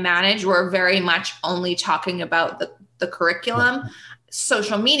that I manage were very much only talking about the curriculum.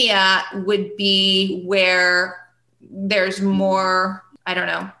 Social media would be where there's more, I don't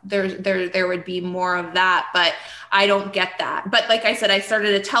know, there would be more of that, but I don't get that. But like I said, I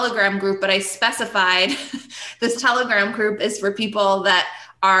started a Telegram group, but I specified this Telegram group is for people that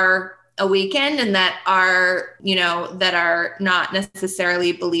are awakened and that are, you know, that are not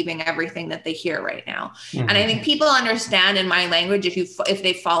necessarily believing everything that they hear right now. Mm-hmm. And I think people understand in my language, if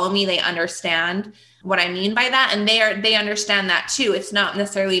they follow me, they understand what I mean by that. And they understand that too. It's not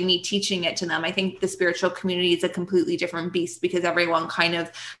necessarily me teaching it to them. I think the spiritual community is a completely different beast because everyone kind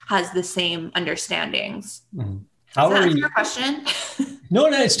of has the same understandings. Mm-hmm. How are you? Your question? No,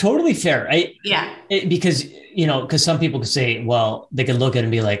 it's totally fair. Because some people could say, well, they could look at it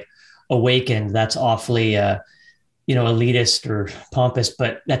and be like, awakened, that's awfully, elitist or pompous,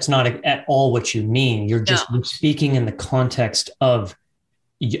 but that's not at all what you mean. You're speaking in the context of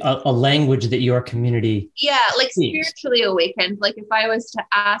a language that your community speaks. Spiritually awakened. Like if I was to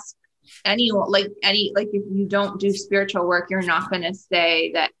ask anyone, if you don't do spiritual work, you're not going to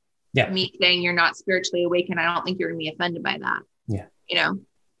say that. Me saying you're not spiritually awakened, I don't think you're going to be offended by that. Yeah. You know?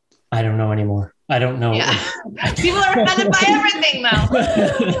 I don't know anymore. I don't know. Yeah. People are offended by everything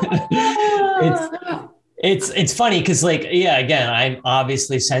though. It's funny because again, I'm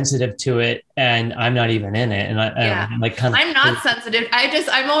obviously sensitive to it and I'm not even in it. And I'm not sensitive.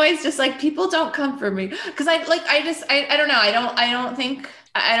 I'm always just like, people don't come for me. Cause I don't know.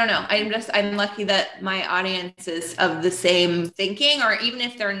 I'm lucky that my audience is of the same thinking, or even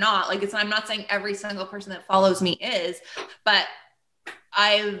if they're not, I'm not saying every single person that follows me is, but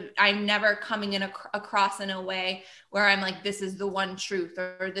I'm never coming in across in a way where I'm like, this is the one truth,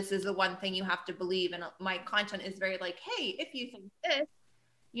 or this is the one thing you have to believe. And my content is very like, hey, if you think this,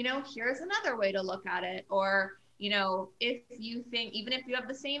 here's another way to look at it. Or, if you think, even if you have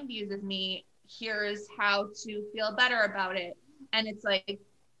the same views as me, here's how to feel better about it. And it's like,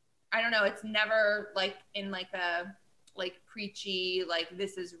 I don't know, it's never like in like a preachy,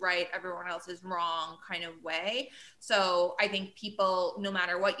 this is right, everyone else is wrong kind of way. So I think people, no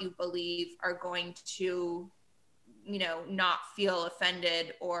matter what you believe, are going to, not feel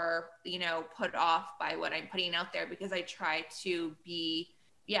offended or, put off by what I'm putting out there, because I try to be,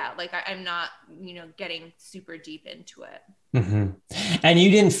 I'm not, getting super deep into it. Mm-hmm. And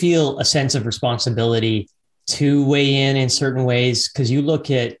you didn't feel a sense of responsibility to weigh in certain ways? Because you look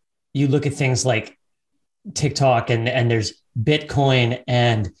at things like TikTok and there's Bitcoin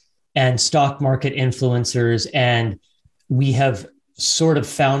and stock market influencers. And we have sort of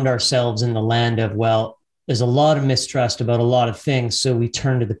found ourselves in the land of, well, there's a lot of mistrust about a lot of things. So we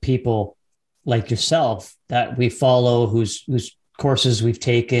turn to the people like yourself that we follow, whose courses we've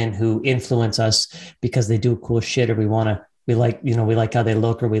taken, who influence us because they do cool shit, or we like how they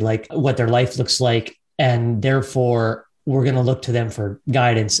look, or we like what their life looks like. And therefore we're going to look to them for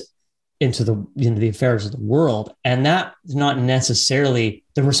guidance into the affairs of the world. And that is not necessarily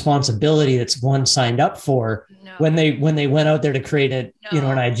the responsibility that's one signed up for. No. when they went out there to create an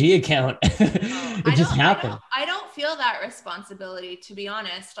IG account. It just happened. I don't feel that responsibility, to be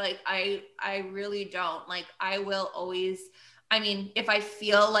honest. I really don't. I will always, if I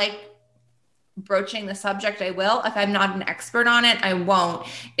feel like broaching the subject, I will. If I'm not an expert on it, I won't.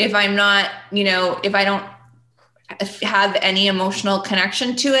 If I'm not, if I don't have any emotional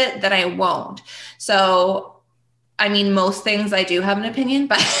connection to it, then I won't. So, most things I do have an opinion,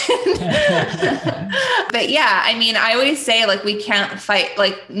 but, but yeah, I always say we can't fight,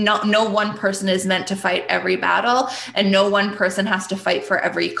 no one person is meant to fight every battle, and no one person has to fight for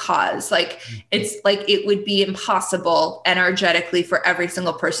every cause. It would be impossible energetically for every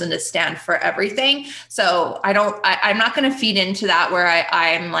single person to stand for everything. So I'm not going to feed into that where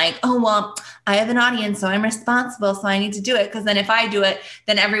I'm like, oh, well, I have an audience, so I'm responsible, so I need to do it. Because then if I do it,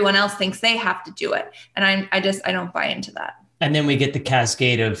 then everyone else thinks they have to do it. And I don't buy into that. And then we get the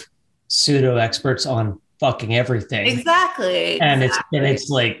cascade of pseudo experts on fucking everything. Exactly. And it's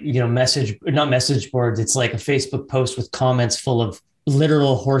like, not message boards. It's like a Facebook post with comments full of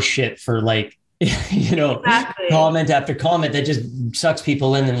literal horse shit for exactly. Comment after comment that just sucks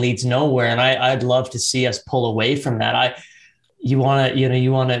people in and leads nowhere. And I'd love to see us pull away from that. You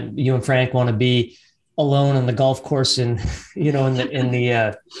and Frank want to be alone on the golf course in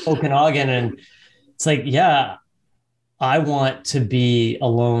the Okanagan. And it's like, yeah, I want to be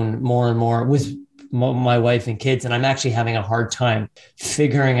alone more and more with my wife and kids. And I'm actually having a hard time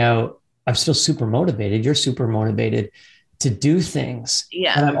figuring out, I'm still super motivated. You're super motivated to do things.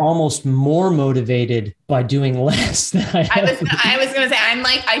 Yeah. And I'm almost more motivated by doing less than I was going to say,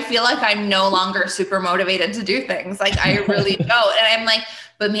 I feel like I'm no longer super motivated to do things. Like I really don't. And I'm like,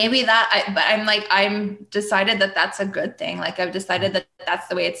 but maybe I'm decided that that's a good thing. Like I've decided that that's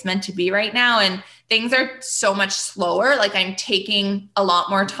the way it's meant to be right now. And things are so much slower. Like I'm taking a lot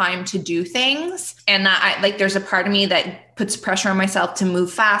more time to do things. And that there's a part of me that puts pressure on myself to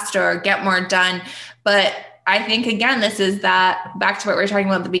move faster or get more done. But I think, again, this is that back to what we were talking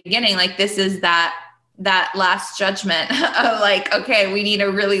about at the beginning, like this is that last judgment of like, okay, we need to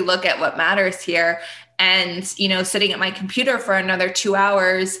really look at what matters here. And, sitting at my computer for another 2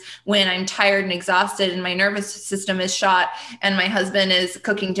 hours when I'm tired and exhausted and my nervous system is shot and my husband is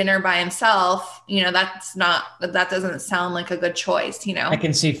cooking dinner by himself, that doesn't sound like a good choice, I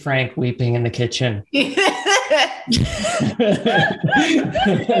can see Frank weeping in the kitchen.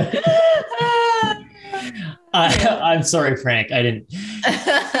 I'm sorry, Frank.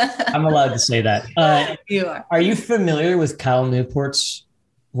 I'm allowed to say that. You are. Are you familiar with Cal Newport's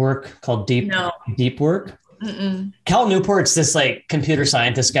work called Deep Work? Mm-mm. Cal Newport's this like computer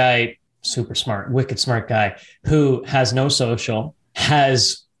scientist guy, super smart, wicked smart guy who has no social,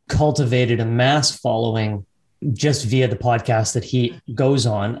 has cultivated a mass following just via the podcast that he goes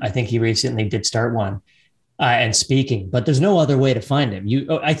on. I think he recently did start one. And speaking, but there's no other way to find him.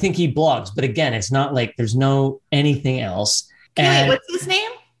 I think he blogs, but again, it's not like there's no anything else. Wait, what's his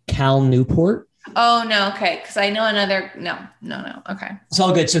name? Cal Newport. Oh no, okay, because I know another. No, okay. It's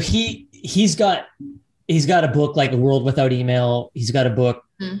all good. So he's got a book like A World Without Email. He's got a book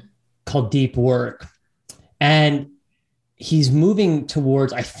called Deep Work, and he's moving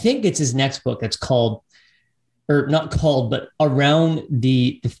towards. I think it's his next book. It's called, or not called, but around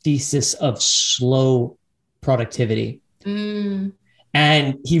the thesis of slow productivity.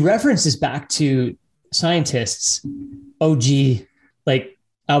 And he references back to scientists, OG, like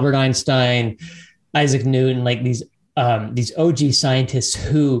Albert Einstein, Isaac Newton, like these OG scientists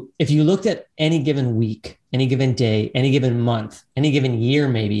who, if you looked at any given week, any given day, any given month, any given year,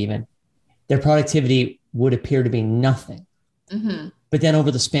 maybe even, their productivity would appear to be nothing. Mm-hmm. But then over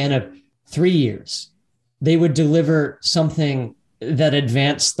the span of 3 years, they would deliver something that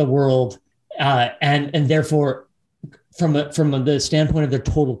advanced the world. And therefore, from the standpoint of their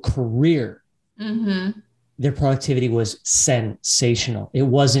total career, their productivity was sensational. It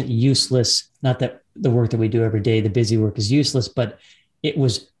wasn't useless. Not that the work that we do every day, the busy work, is useless, but it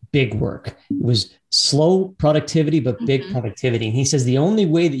was big work. It was slow productivity, but big productivity. And he says the only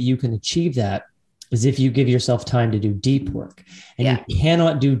way that you can achieve that is if you give yourself time to do deep work. And you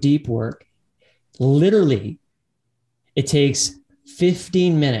cannot do deep work. Literally, it takes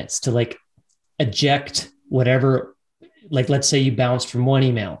 15 minutes to like eject whatever, like let's say you bounced from one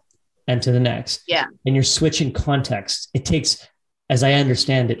email and to the next, and you're switching context. It takes, as I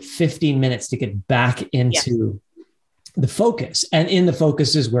understand it, 15 minutes to get back into the focus, and in the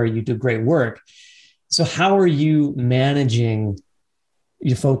focus is where you do great work. So how are you managing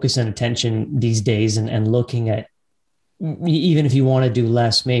your focus and attention these days, and looking at, even if you want to do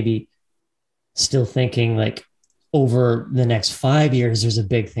less, maybe still thinking like, over the next 5 years, there's a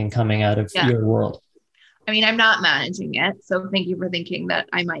big thing coming out of your world? I mean, I'm not managing it, so thank you for thinking that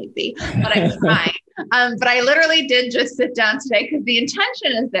I might be, but I'm trying. But I literally did just sit down today because the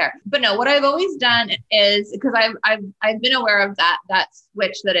intention is there. But no, what I've always done is, because I've been aware of that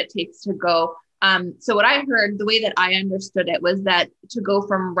switch that it takes to go. So what I heard, the way that I understood it, was that to go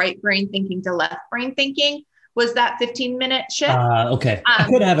from right brain thinking to left brain thinking was that 15minute shift. Okay. I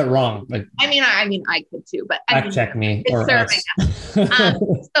could have it wrong. But I mean, I could too, but check me. It's serving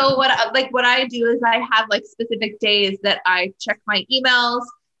us. So what I do is I have like specific days that I check my emails,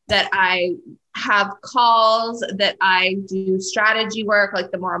 that I have calls, that I do strategy work, like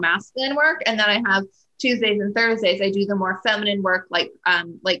the more masculine work. And then I have Tuesdays and Thursdays, I do the more feminine work, like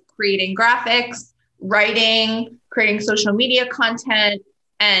creating graphics, writing, creating social media content.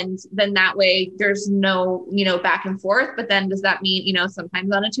 And then that way there's no, back and forth. But then does that mean,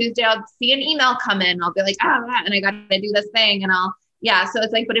 sometimes on a Tuesday, I'll see an email come in, I'll be like, and I got to do this thing. And so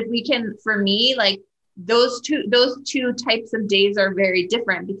it's like, but if we can, for me, like those two types of days are very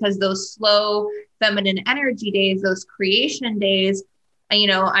different, because those slow feminine energy days, those creation days,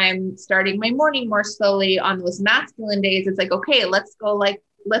 I'm starting my morning more slowly. On those masculine days, it's like, okay, let's go like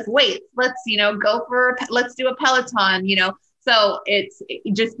lift weights. Let's, let's do a Peloton, So it's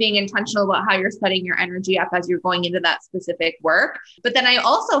just being intentional about how you're setting your energy up as you're going into that specific work. But then I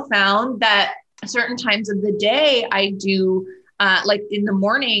also found that certain times of the day I do, like in the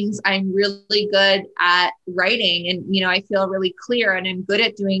mornings, I'm really good at writing, and, I feel really clear and I'm good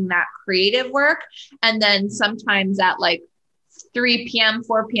at doing that creative work. And then sometimes at like 3 p.m.,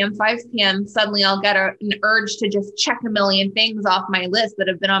 4 p.m., 5 p.m., suddenly I'll get an urge to just check a million things off my list that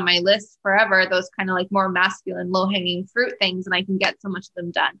have been on my list forever. Those kind of like more masculine, low hanging fruit things. And I can get so much of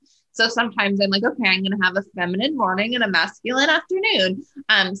them done. So sometimes I'm like, okay, I'm going to have a feminine morning and a masculine afternoon.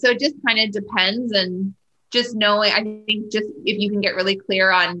 So it just kind of depends. And just knowing, I think just if you can get really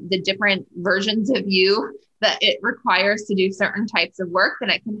clear on the different versions of you that it requires to do certain types of work, then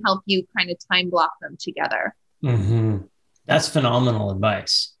it can help you kind of time block them together. Mm-hmm. That's phenomenal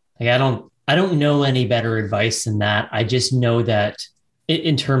advice. Like, I don't know any better advice than that. I just know that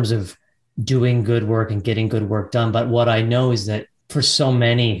in terms of doing good work and getting good work done. But what I know is that for so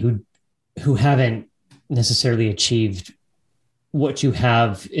many who haven't necessarily achieved what you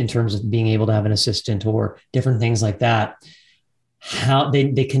have in terms of being able to have an assistant or different things like that, how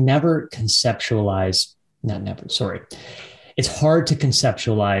they can never conceptualize, not never, sorry. It's hard to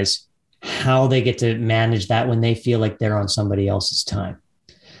conceptualize how they get to manage that when they feel like they're on somebody else's time.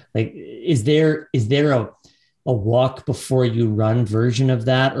 Like, is there a walk before you run version of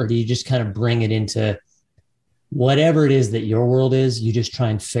that? Or do you just kind of bring it into whatever it is that your world is? You just try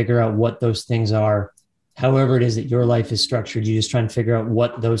and figure out what those things are. However it is that your life is structured, you just try and figure out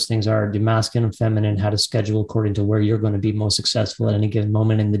what those things are, the masculine and feminine, how to schedule according to where you're going to be most successful at any given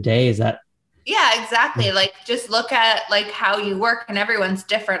moment in the day. Is that? Yeah, exactly. Like, just look at like how you work, and everyone's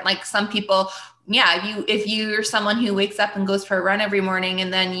different. Like, some people, if you're someone who wakes up and goes for a run every morning,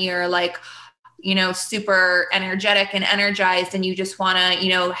 and then you're like, super energetic and energized, and you just want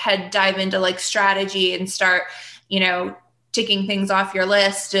to, dive into like strategy and start, ticking things off your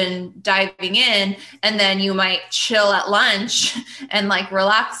list and diving in. And then you might chill at lunch and like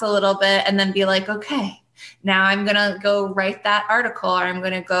relax a little bit, and then be like, okay, now I'm going to go write that article, or I'm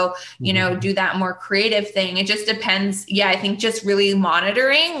going to go, do that more creative thing. It just depends. Yeah. I think just really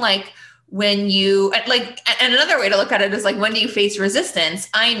monitoring, like, when you like, and another way to look at it is like, when do you face resistance?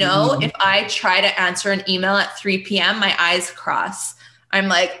 I know if I try to answer an email at 3 p.m., my eyes cross. I'm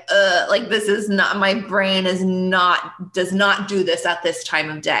like this is not, my brain does not do this at this time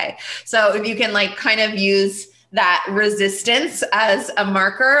of day. So if you can like kind of use that resistance as a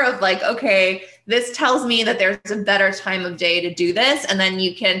marker of like, okay, this tells me that there's a better time of day to do this. And then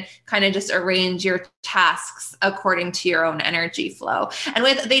you can kind of just arrange your tasks according to your own energy flow. And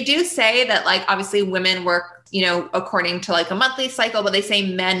they do say that, like, obviously women work, according to like a monthly cycle, but they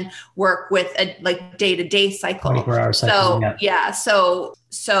say men work with a like day-to-day cycle. 24-hour cycle. So yeah.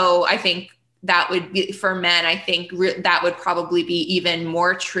 So I think that would be for men. I think that would probably be even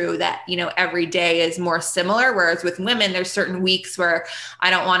more true, that, every day is more similar. Whereas with women, there's certain weeks where I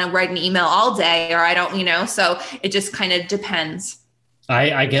don't want to write an email all day, or I don't, so it just kind of depends.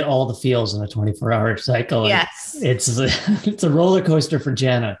 I get all the feels in a 24-hour cycle. Yes. It's a roller coaster for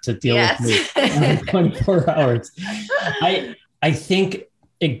Jana to deal with me 24 hours. I think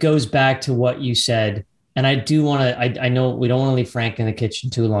it goes back to what you said. And I do want to, I know we don't want to leave Frank in the kitchen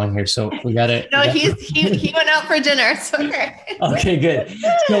too long here. So we got to. No, he went out for dinner. So okay. Okay, good.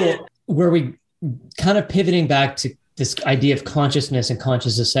 So where we kind of pivoting back to this idea of consciousness and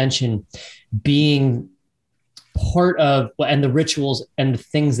conscious ascension being part of, and the rituals and the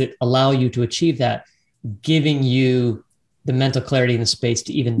things that allow you to achieve that, giving you the mental clarity and the space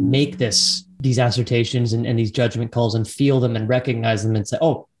to even make these assertions and these judgment calls and feel them and recognize them and say,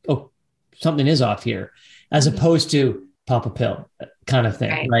 oh, something is off here, as opposed to pop a pill kind of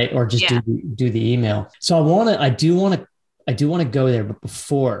thing. Right. Or just do the email. So I do want to go there, but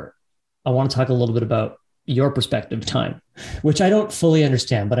before, I want to talk a little bit about your perspective of time, which I don't fully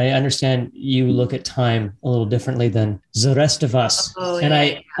understand, but I understand you look at time a little differently than the rest of us.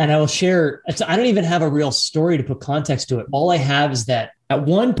 I will share, I don't even have a real story to put context to it. All I have is that at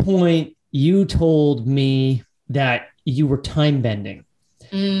one point you told me that you were time bending.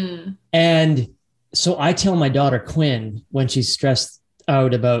 And so I tell my daughter Quinn, when she's stressed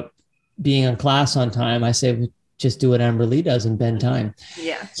out about being on class on time, I say, just do what Amber Lee does and bend time.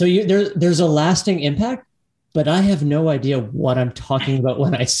 Yeah. So there's a lasting impact, but I have no idea what I'm talking about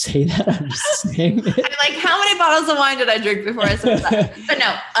when I say that. I'm just saying it. I'm like, how many bottles of wine did I drink before I said that? But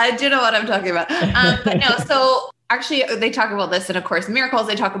no, I do know what I'm talking about. But no, so actually they talk about this in A Course in Miracles.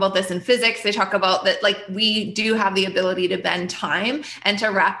 They talk about this in physics. They talk about that, like, we do have the ability to bend time and to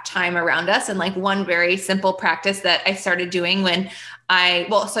wrap time around us. And like one very simple practice that I started doing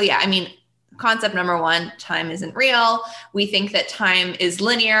concept number one, time isn't real. We think that time is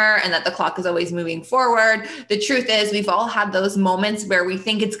linear and that the clock is always moving forward. The truth is, we've all had those moments where we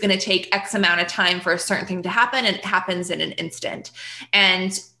think it's going to take X amount of time for a certain thing to happen, and it happens in an instant.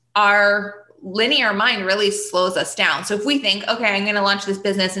 And our linear mind really slows us down. So if we think, okay, I'm going to launch this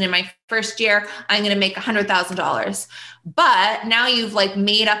business and in my first year, I'm going to make $100,000, but now you've like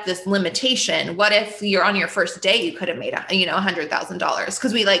made up this limitation. What if you're on your first day, you could have made, $100,000?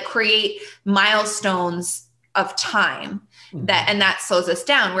 Cause we like create milestones of time that slows us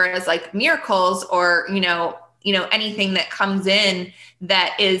down. Whereas like miracles or, anything that comes in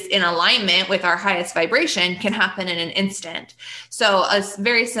that is in alignment with our highest vibration can happen in an instant. So a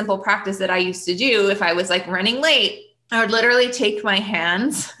very simple practice that I used to do if I was like running late, I would literally take my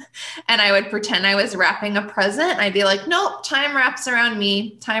hands and I would pretend I was wrapping a present. I'd be like, nope, time wraps around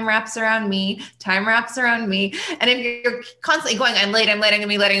me, time wraps around me, time wraps around me. And if you're constantly going, I'm late, I'm gonna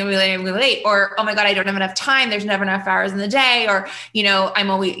be late, I'm gonna be late, or, oh my God, I don't have enough time. There's never enough hours in the day. Or, I'm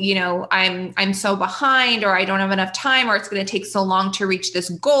always, I'm so behind, or I don't have enough time, or it's going to take so long to reach this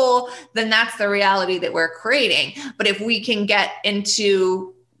goal, then that's the reality that we're creating. But if we can get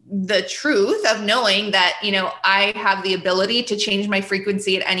into the truth of knowing that, I have the ability to change my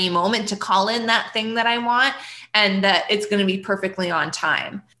frequency at any moment to call in that thing that I want, and that it's going to be perfectly on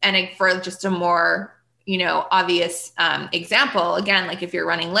time. And for just a more, obvious example, again, like if you're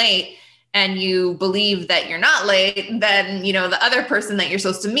running late and you believe that you're not late, then, the other person that you're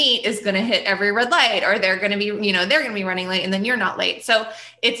supposed to meet is going to hit every red light, or they're going to be, they're going to be running late and then you're not late. So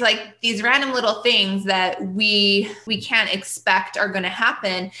it's like these random little things that we can't expect are going to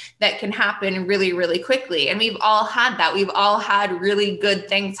happen that can happen really, really quickly. And we've all had that. We've all had really good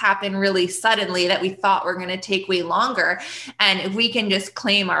things happen really suddenly that we thought were going to take way longer. And if we can just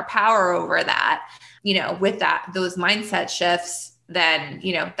claim our power over that, with those mindset shifts, then,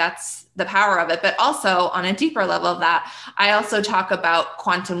 that's the power of it. But also on a deeper level of that, I also talk about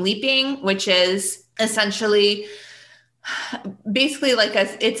quantum leaping, which is essentially basically like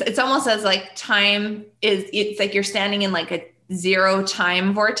it's almost as like it's like you're standing in like a zero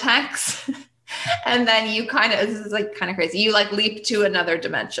time vortex. And then you this is like kind of crazy. You like leap to another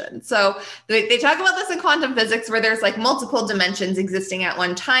dimension. So they talk about this in quantum physics, where there's like multiple dimensions existing at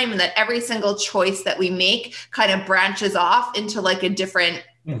one time, and that every single choice that we make kind of branches off into like a different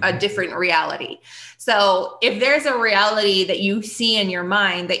reality. So if there's a reality that you see in your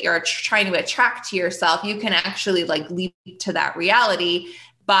mind that you're trying to attract to yourself, you can actually like leap to that reality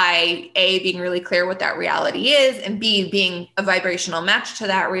by A, being really clear what that reality is, and B, being a vibrational match to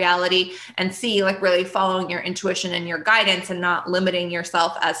that reality, and C, like really following your intuition and your guidance and not limiting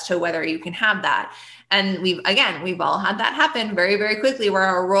yourself as to whether you can have that. And we've all had that happen very, very quickly, where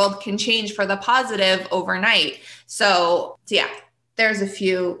our world can change for the positive overnight. So yeah, there's a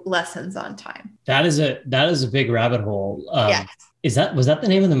few lessons on time. That is a big rabbit hole. Yes. Was that the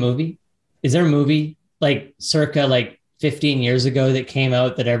name of the movie? Is there a movie like circa like 15 years ago that came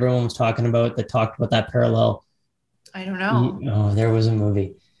out that everyone was talking about, that talked about that parallel? I don't know. Oh, there was a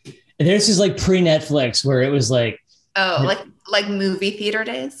movie. And this is like pre-Netflix, where it was like, like movie theater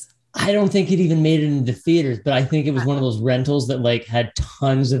days. I don't think it even made it into theaters, but I think it was one of those rentals that like had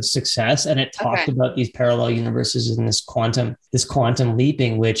tons of success. And it talked about these parallel universes and this quantum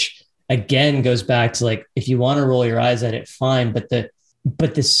leaping, which again goes back to like, if you want to roll your eyes at it, fine. But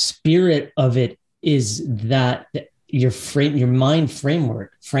the spirit of it is that your mind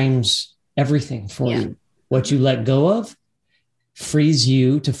framework frames everything for you. What you let go of frees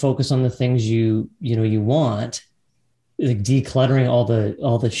you to focus on the things you want, like decluttering all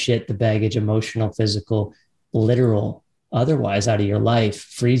the shit, the baggage, emotional, physical, literal, otherwise out of your life,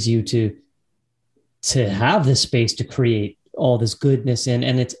 frees you to have this space to create all this goodness in.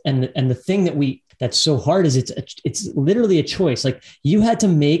 And the thing that's so hard is it's literally a choice. Like you had to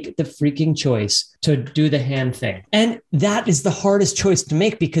make the freaking choice to do the hand thing. And that is the hardest choice to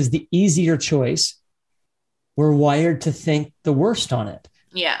make, because the easier choice, we're wired to think the worst on it.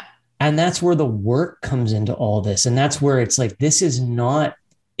 Yeah. And that's where the work comes into all this. And that's where it's like,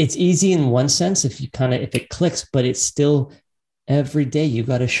 it's easy in one sense if it clicks, but it's still every day you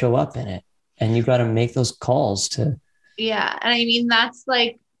got to show up in it and you got to make those calls to. Yeah. And I mean, that's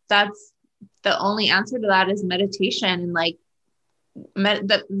the only answer to that is meditation. And like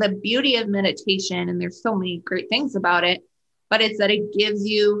the beauty of meditation, and there's so many great things about it, but it's that it gives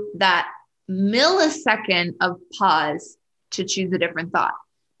you that millisecond of pause to choose a different thought,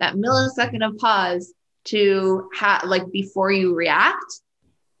 that millisecond of pause to like before you react,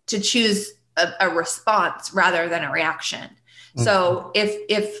 to choose a response rather than a reaction. Mm-hmm. So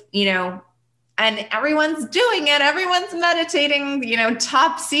if and everyone's doing it, everyone's meditating,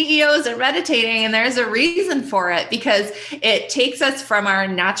 top CEOs are meditating, and there's a reason for it, because it takes us from our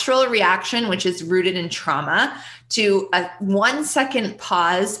natural reaction, which is rooted in trauma, to a 1 second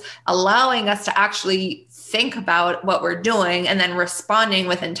pause, allowing us to actually think about what we're doing and then responding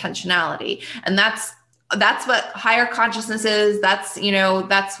with intentionality. And that's what higher consciousness is. That's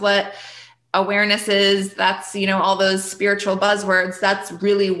what awareness is. That's, all those spiritual buzzwords. That's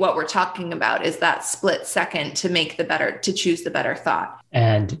really what we're talking about, is that split second to choose the better thought.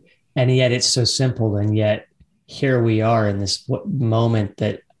 And yet it's so simple. And yet here we are in this moment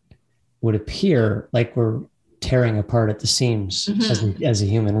that would appear like we're tearing apart at the seams as a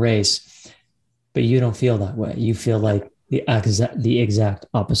human race, but you don't feel that way. You feel like the exact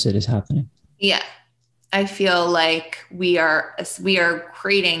opposite is happening. Yeah. I feel like we are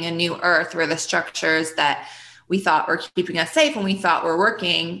creating a new earth where the structures that we thought were keeping us safe and we thought were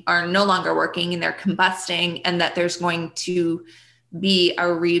working are no longer working, and they're combusting, and that there's going to be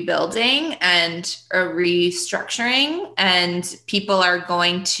a rebuilding and a restructuring, and people are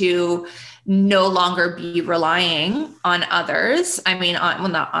going to no longer be relying on others. I mean,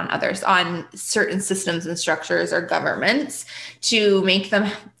 not on others, on certain systems and structures or governments to make them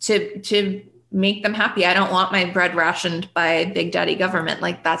happy. I don't want my bread rationed by Big Daddy government.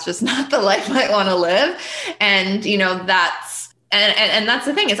 Like, that's just not the life I want to live. And, that's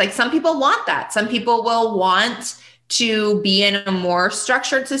the thing. It's like, some people want that. Some people will want to be in a more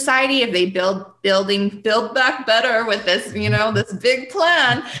structured society if they build back better with this, this big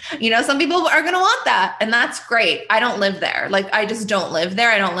plan. Some people are going to want that, and that's great. I don't live there. Like, I just don't live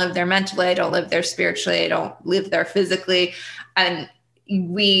there. I don't live there mentally. I don't live there spiritually. I don't live there physically. And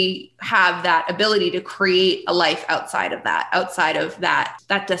we have that ability to create a life outside of that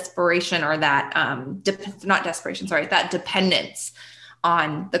desperation, or that, that dependence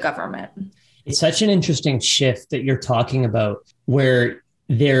on the government. It's such an interesting shift that you're talking about, where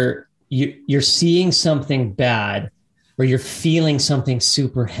you're seeing something bad, or you're feeling something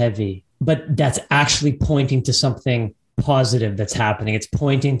super heavy, but that's actually pointing to something positive that's happening. It's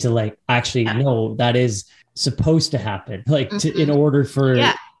pointing to like, actually, no, that is supposed to happen. Like in order for,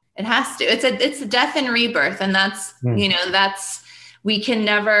 it has to. It's a death and rebirth, and that's we can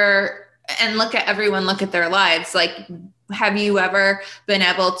never. And look at their lives. Like, have you ever been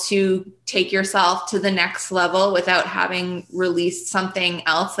able to take yourself to the next level without having released something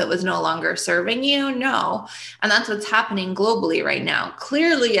else that was no longer serving you? No. And that's what's happening globally right now.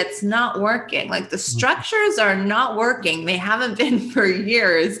 Clearly, it's not working. Like, the structures are not working. They haven't been for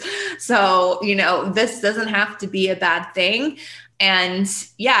years. So, this doesn't have to be a bad thing. And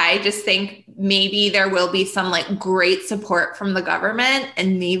I just think maybe there will be some like great support from the government,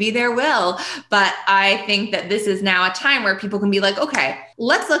 and maybe there will. But I think that this is now a time where people can be like, okay,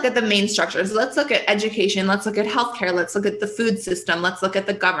 let's look at the main structures. Let's look at education. Let's look at healthcare. Let's look at the food system. Let's look at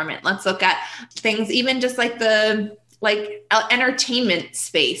the government. Let's look at things, even just like the entertainment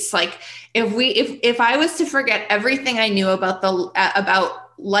space. Like, if I was to forget everything I knew about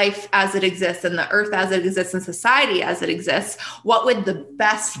life as it exists, and the earth as it exists, and society as it exists, what would the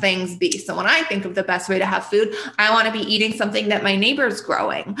best things be? So when I think of the best way to have food, I want to be eating something that my neighbor's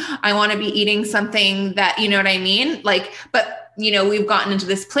growing. I want to be eating something that, you know what I mean? Like, but we've gotten into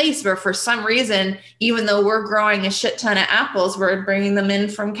this place where for some reason, even though we're growing a shit ton of apples, we're bringing them in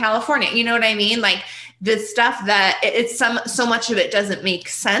from California. You know what I mean? Like, this stuff that it's so much of it doesn't make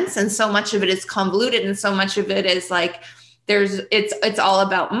sense. And so much of it is convoluted. And so much of it is like, it's all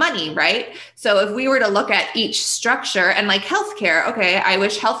about money, right? So if we were to look at each structure, and like healthcare, okay, I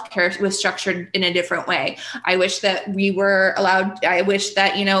wish healthcare was structured in a different way. I wish that we were allowed, I wish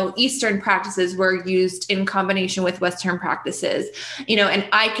that, Eastern practices were used in combination with Western practices, and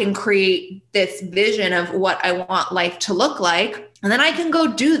I can create this vision of what I want life to look like. And then I can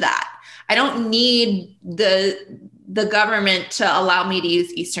go do that. I don't need the government to allow me to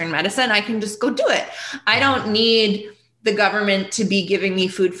use Eastern medicine. I can just go do it. I don't need the government to be giving me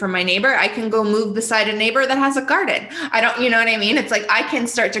food from my neighbor. I can go move beside a neighbor that has a garden. You know what I mean? It's like, I can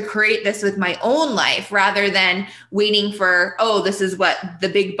start to create this with my own life rather than waiting for, this is what the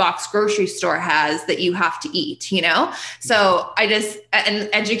big box grocery store has that you have to eat, So and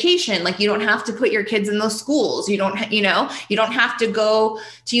education, like, you don't have to put your kids in those schools. You don't have to go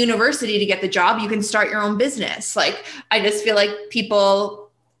to university to get the job. You can start your own business. Like, I just feel like people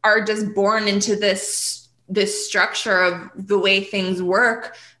are just born into this structure of the way things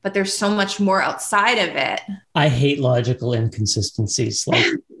work, but there's so much more outside of it. I hate logical inconsistencies like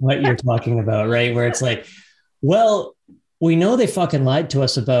what you're talking about, right? Where it's like, well, we know they fucking lied to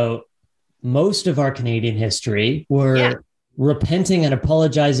us about most of our Canadian history. We're repenting and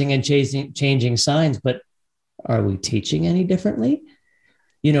apologizing and changing signs, but are we teaching any differently?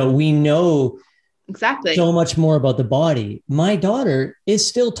 We know exactly so much more about the body. My daughter is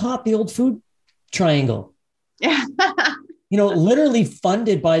still taught the old food triangle. Yeah. literally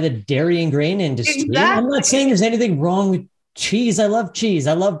funded by the dairy and grain industry. Exactly. I'm not saying there's anything wrong with cheese. I love cheese.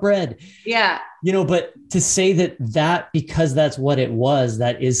 I love bread. Yeah. But to say that because that's what it was,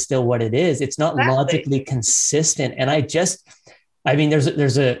 that is still what it is. It's not logically consistent. And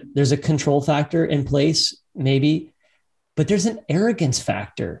there's a control factor in place, maybe, but there's an arrogance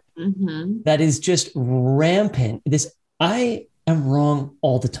factor that is just rampant. I am wrong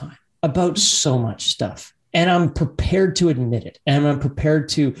all the time about so much stuff, and I'm prepared to admit it, and I'm prepared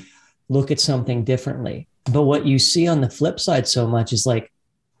to look at something differently. But what you see on the flip side so much is like,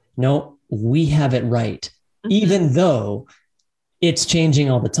 no, we have it right, even though it's changing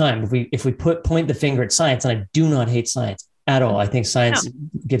all the time. If we point the finger at science, and I do not hate science at all. I think science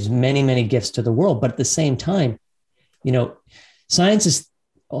gives many, many gifts to the world, but at the same time, science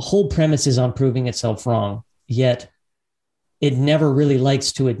a whole premise is on proving itself wrong, yet it never really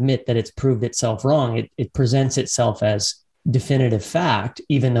likes to admit that it's proved itself wrong. It presents itself as definitive fact,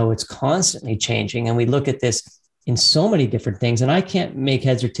 even though it's constantly changing. And we look at this in so many different things. And I can't make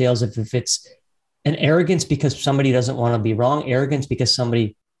heads or tails if it's an arrogance because somebody doesn't want to be wrong, arrogance because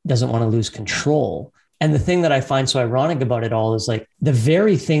somebody doesn't want to lose control. And the thing that I find so ironic about it all is like the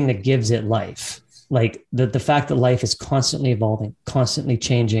very thing that gives it life, like the fact that life is constantly evolving, constantly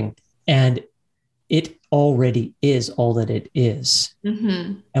changing, and it already is all that it is.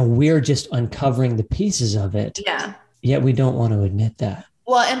 And we're just uncovering the pieces of it. Yeah. Yet we don't want to admit that.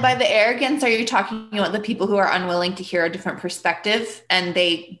 Well, and by the arrogance, are you talking about the people who are unwilling to hear a different perspective and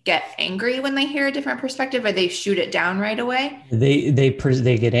they get angry when they hear a different perspective, or they shoot it down right away? They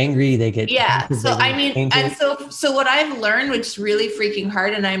get angry. They get So so what I've learned, which is really freaking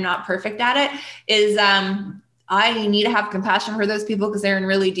hard, and I'm not perfect at it, is I need to have compassion for those people because they're in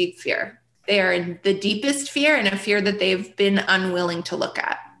really deep fear. They are in the deepest fear, and a fear that they've been unwilling to look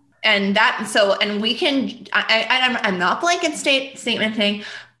at. And we can, I'm not blanket statement thing,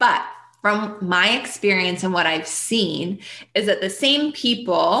 but from my experience and what I've seen is that the same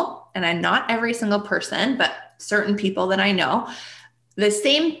people, and I'm not every single person, but certain people that I know, the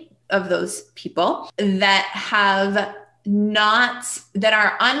same of those people that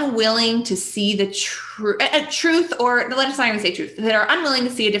are unwilling to see the truth, or let's not even say truth, that are unwilling to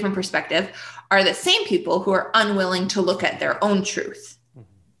see a different perspective are the same people who are unwilling to look at their own truth.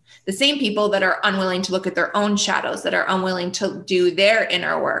 The same people that are unwilling to look at their own shadows, that are unwilling to do their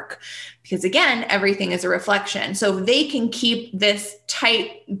inner work. Because again, everything is a reflection. So if they can keep this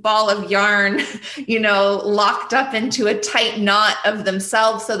tight ball of yarn, locked up into a tight knot of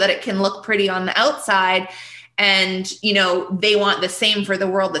themselves so that it can look pretty on the outside, and, they want the same for the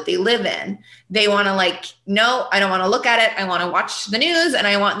world that they live in. They want to no, I don't want to look at it. I want to watch the news and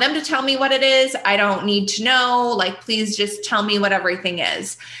I want them to tell me what it is. I don't need to know, please just tell me what everything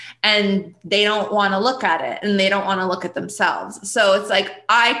is. And they don't want to look at it, and they don't want to look at themselves. So it's like,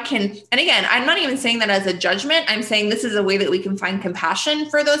 and again, I'm not even saying that as a judgment. I'm saying this is a way that we can find compassion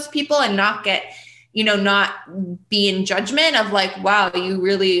for those people and not get, not be in judgment of wow, you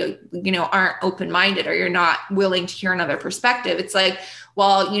really, aren't open-minded, or you're not willing to hear another perspective. It's like,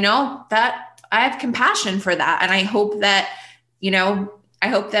 well, that I have compassion for that. And I hope that,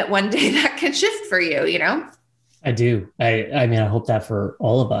 one day that can shift for you, I do. I mean, I hope that for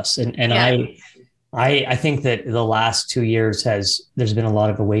all of us. And yeah. I think that the last 2 years there's been a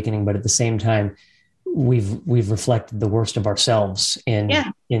lot of awakening, but at the same time, we've reflected the worst of ourselves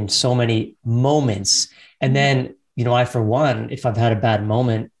in so many moments. And then, I, for one, if I've had a bad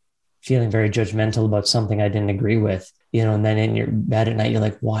moment, feeling very judgmental about something I didn't agree with, and then in your bed at night, you're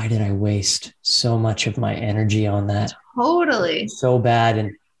like, why did I waste so much of my energy on that? Totally. So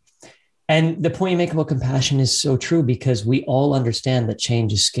bad. And the point you make about compassion is so true, because we all understand that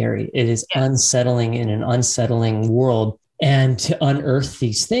change is scary. It is unsettling in an unsettling world. And to unearth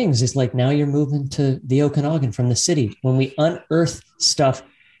these things is like, now you're moving to the Okanagan from the city. When we unearth stuff,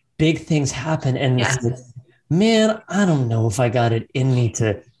 big things happen. And man, I don't know if I got it in me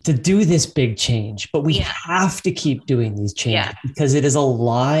to do this big change, but we have to keep doing these changes because it is a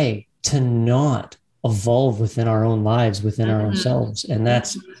lie to not evolve within our own lives, within our own selves. And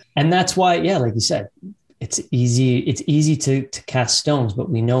that's why, like you said, it's easy to cast stones, but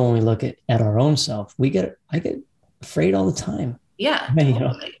we know when we look at our own self, I get afraid all the time. Yeah.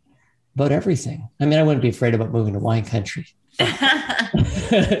 Totally. About everything. I mean, I wouldn't be afraid about moving to wine country, but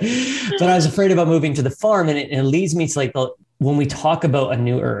I was afraid about moving to the farm. And it leads me to when we talk about a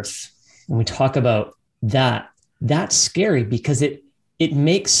new earth, when we talk about that's scary because it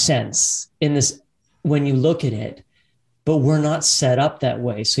makes sense in this, when you look at it, but we're not set up that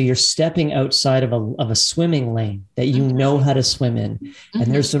way. So you're stepping outside of a swimming lane that you know how to swim in.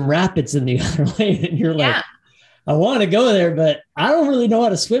 And there's some rapids in the other lane. And you're like, I want to go there, but I don't really know how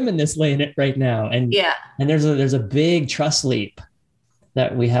to swim in this lane right now. And there's a big trust leap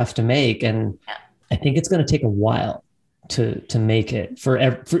that we have to make. And I think it's going to take a while to make it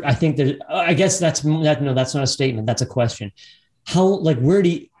I think I guess that's not a statement. That's a question. How, like,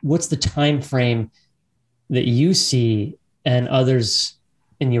 what's the time frame that you see and others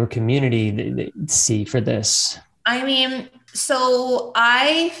in your community that see for this? I mean, so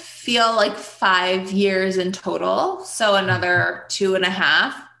I feel like 5 years in total. So another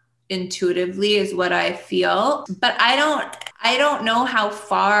 2.5 intuitively is what I feel, but I don't know how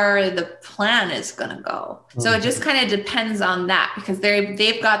far the plan is going to go. So it just kind of depends on that, because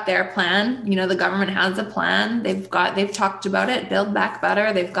they've got their plan. You know, the government has a plan. They've talked about it, Build Back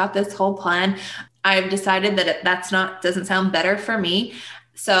Better. They've got this whole plan. I've decided that doesn't sound better for me.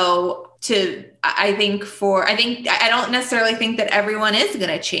 So I don't necessarily think that everyone is going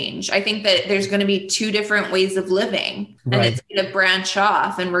to change. I think that there's going to be 2 different ways of living, and it's going to branch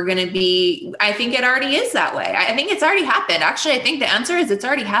off, and I think it already is that way. I think it's already happened. Actually, I think the answer is it's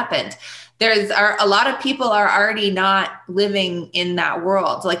already happened. A lot of people are already not living in that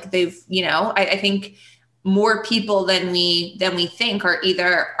world. Like I think more people than we think are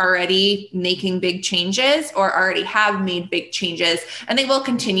either already making big changes or already have made big changes, and they will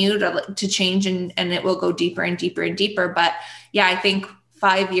continue to change, and it will go deeper and deeper and deeper. But yeah, I think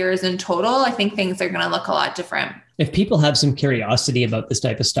 5 years in total, I think things are going to look a lot different. If people have some curiosity about this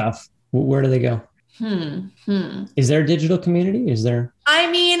type of stuff, where do they go? Is there a digital community?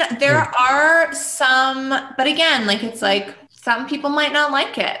 I mean, there are some, but again, it's like, some people might not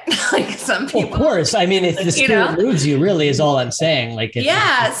like it. Like some people. Of course. I mean, if the spirit moves you, really, is all I'm saying.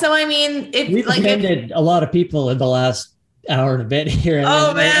 So I mean, we've offended a lot of people in the last hour and a bit here.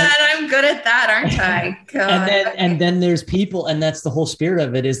 I'm good at that, aren't I? God. And then there's people, and that's the whole spirit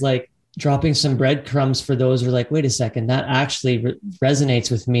of it, is like dropping some breadcrumbs for those who are like, wait a second, that actually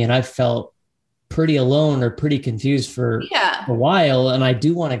resonates with me, and I felt pretty alone or pretty confused for a while, and I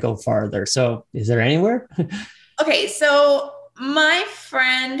do want to go farther. So, is there anywhere? Okay, so my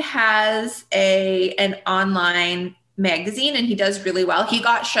friend has an online magazine, and he does really well. He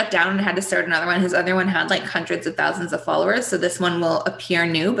got shut down and had to start another one. His other one had hundreds of thousands of followers. So this one will appear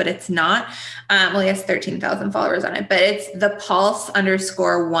new, but it's not. He has 13,000 followers on it, but it's the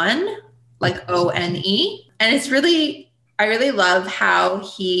Pulse_1, ONE. And I really love how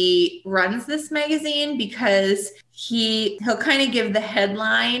he runs this magazine, because he'll kind of give the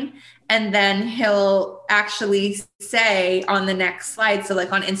headline, and then he'll actually say on the next slide. So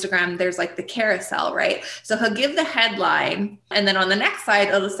on Instagram, there's the carousel, right? So he'll give the headline, and then on the next slide,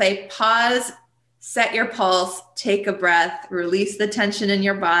 it'll say, pause, set your pulse, take a breath, release the tension in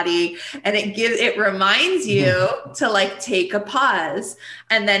your body. And it reminds you to take a pause.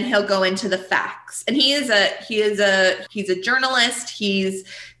 And then he'll go into the facts. And he's a journalist. He's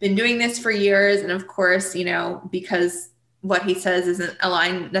been doing this for years. And of course, because what he says isn't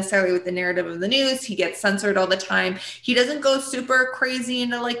aligned necessarily with the narrative of the news, he gets censored all the time. He doesn't go super crazy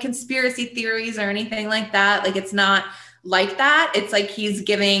into conspiracy theories or anything like that. It's not like that. It's he's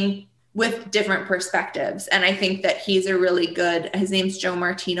giving with different perspectives. And I think that he's a really good, his name's Joe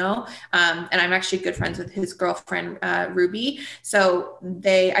Martino. And I'm actually good friends with his girlfriend, Ruby. So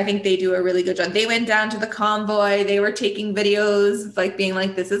I think they do a really good job. They went down to the convoy. They were taking videos, being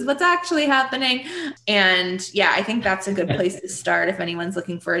this is what's actually happening. And yeah, I think that's a good place to start if anyone's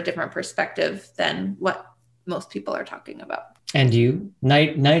looking for a different perspective than what most people are talking about. And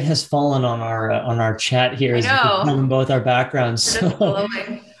night has fallen on our chat here. I know. Both our backgrounds. So.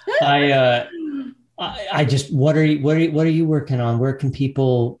 I just, what are you working on? Where can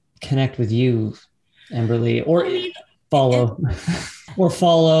people connect with you, Amberly, or follow?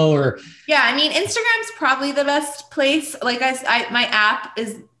 Yeah, I mean, Instagram's probably the best place. My app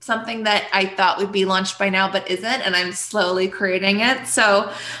is something that I thought would be launched by now, but isn't, and I'm slowly creating it.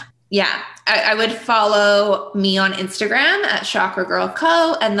 So yeah, I would follow me on Instagram at Chakra Girl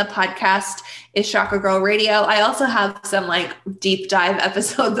Co. And the podcast is Chakra Girl Radio. I also have some deep dive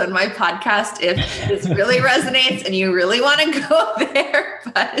episodes on my podcast if this really resonates and you really want to go there.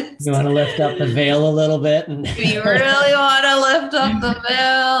 But you want to lift up the veil a little bit. You really want to lift up the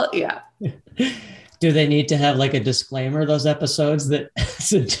veil. Yeah. Do they need to have a disclaimer, those episodes that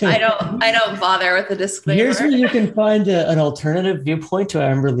I don't bother with the disclaimer. Here's where you can find an alternative viewpoint to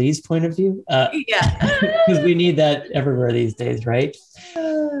Amber Lee's point of view. Because we need that everywhere these days, right?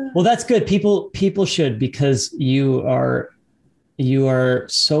 Well, that's good. People should, because you are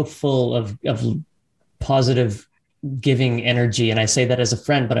so full of positive giving energy. And I say that as a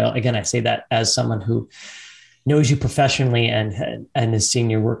friend, but I say that as someone who knows you professionally and has seen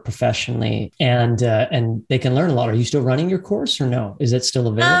your work professionally, and they can learn a lot. Are you still running your course or no? Is it still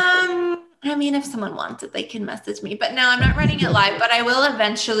available? I mean, if someone wants it, they can message me, but no, I'm not running it live, but I will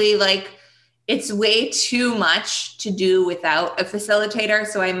eventually. Like, it's way too much to do without a facilitator.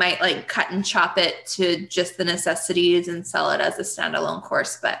 So I might like cut and chop it to just the necessities and sell it as a standalone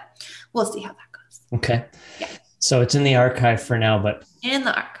course, but we'll see how that goes. Okay. Yeah. So it's in the archive for now, but in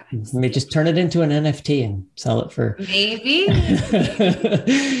the archives. Maybe just turn it into an NFT and sell it for maybe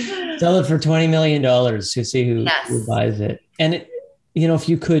sell it for $20 million to see who buys it. And it, if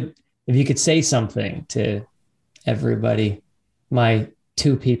you could say something to everybody, my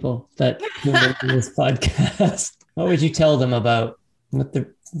two people that tune into this podcast, what would you tell them about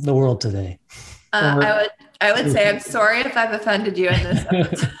the world today? I would say, I'm sorry if I've offended you in this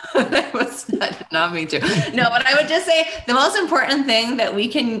episode. That was not me too. No, but I would just say the most important thing that we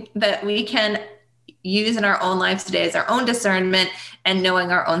can use in our own lives today is our own discernment and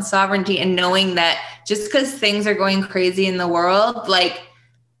knowing our own sovereignty, and knowing that just because things are going crazy in the world,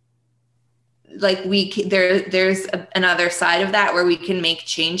 there's another side of that where we can make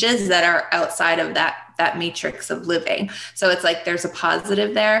changes that are outside of that matrix of living. So it's like there's a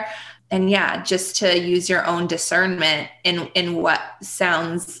positive there. And yeah, just to use your own discernment in what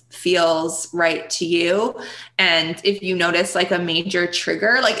feels right to you. And if you notice like a major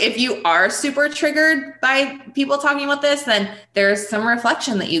trigger, like if you are super triggered by people talking about this, then there's some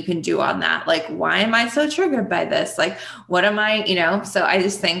reflection that you can do on that. Like, why am I so triggered by this? Like, what am I, so I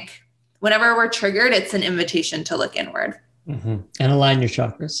just think whenever we're triggered, it's an invitation to look inward. Mm-hmm. And align your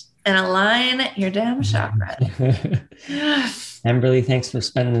chakras. And align your damn chakras. Amberly, thanks for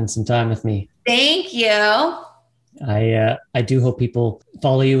spending some time with me. Thank you. I do hope people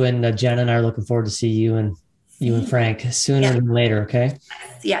follow you, and Jen and I are looking forward to see you and Frank sooner than later. Okay.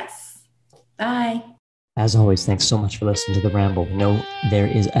 Yes. Bye. As always, thanks so much for listening to The Ramble. We know there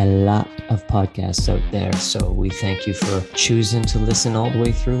is a lot of podcasts out there, so we thank you for choosing to listen all the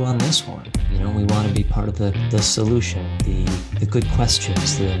way through on this one. We want to be part of the solution, the good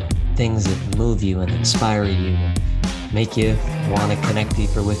questions, the things that move you and inspire you, make you want to connect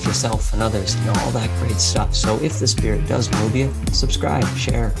deeper with yourself and others, all that great stuff. So if the Spirit does move you, subscribe,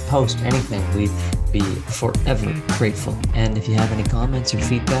 share, post, anything. We'd be forever grateful. And if you have any comments or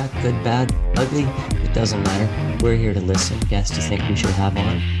feedback, good, bad, ugly, it doesn't matter. We're here to listen. Guests you think we should have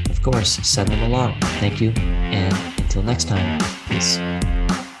on, of course, send them along. Thank you. And until next time, peace.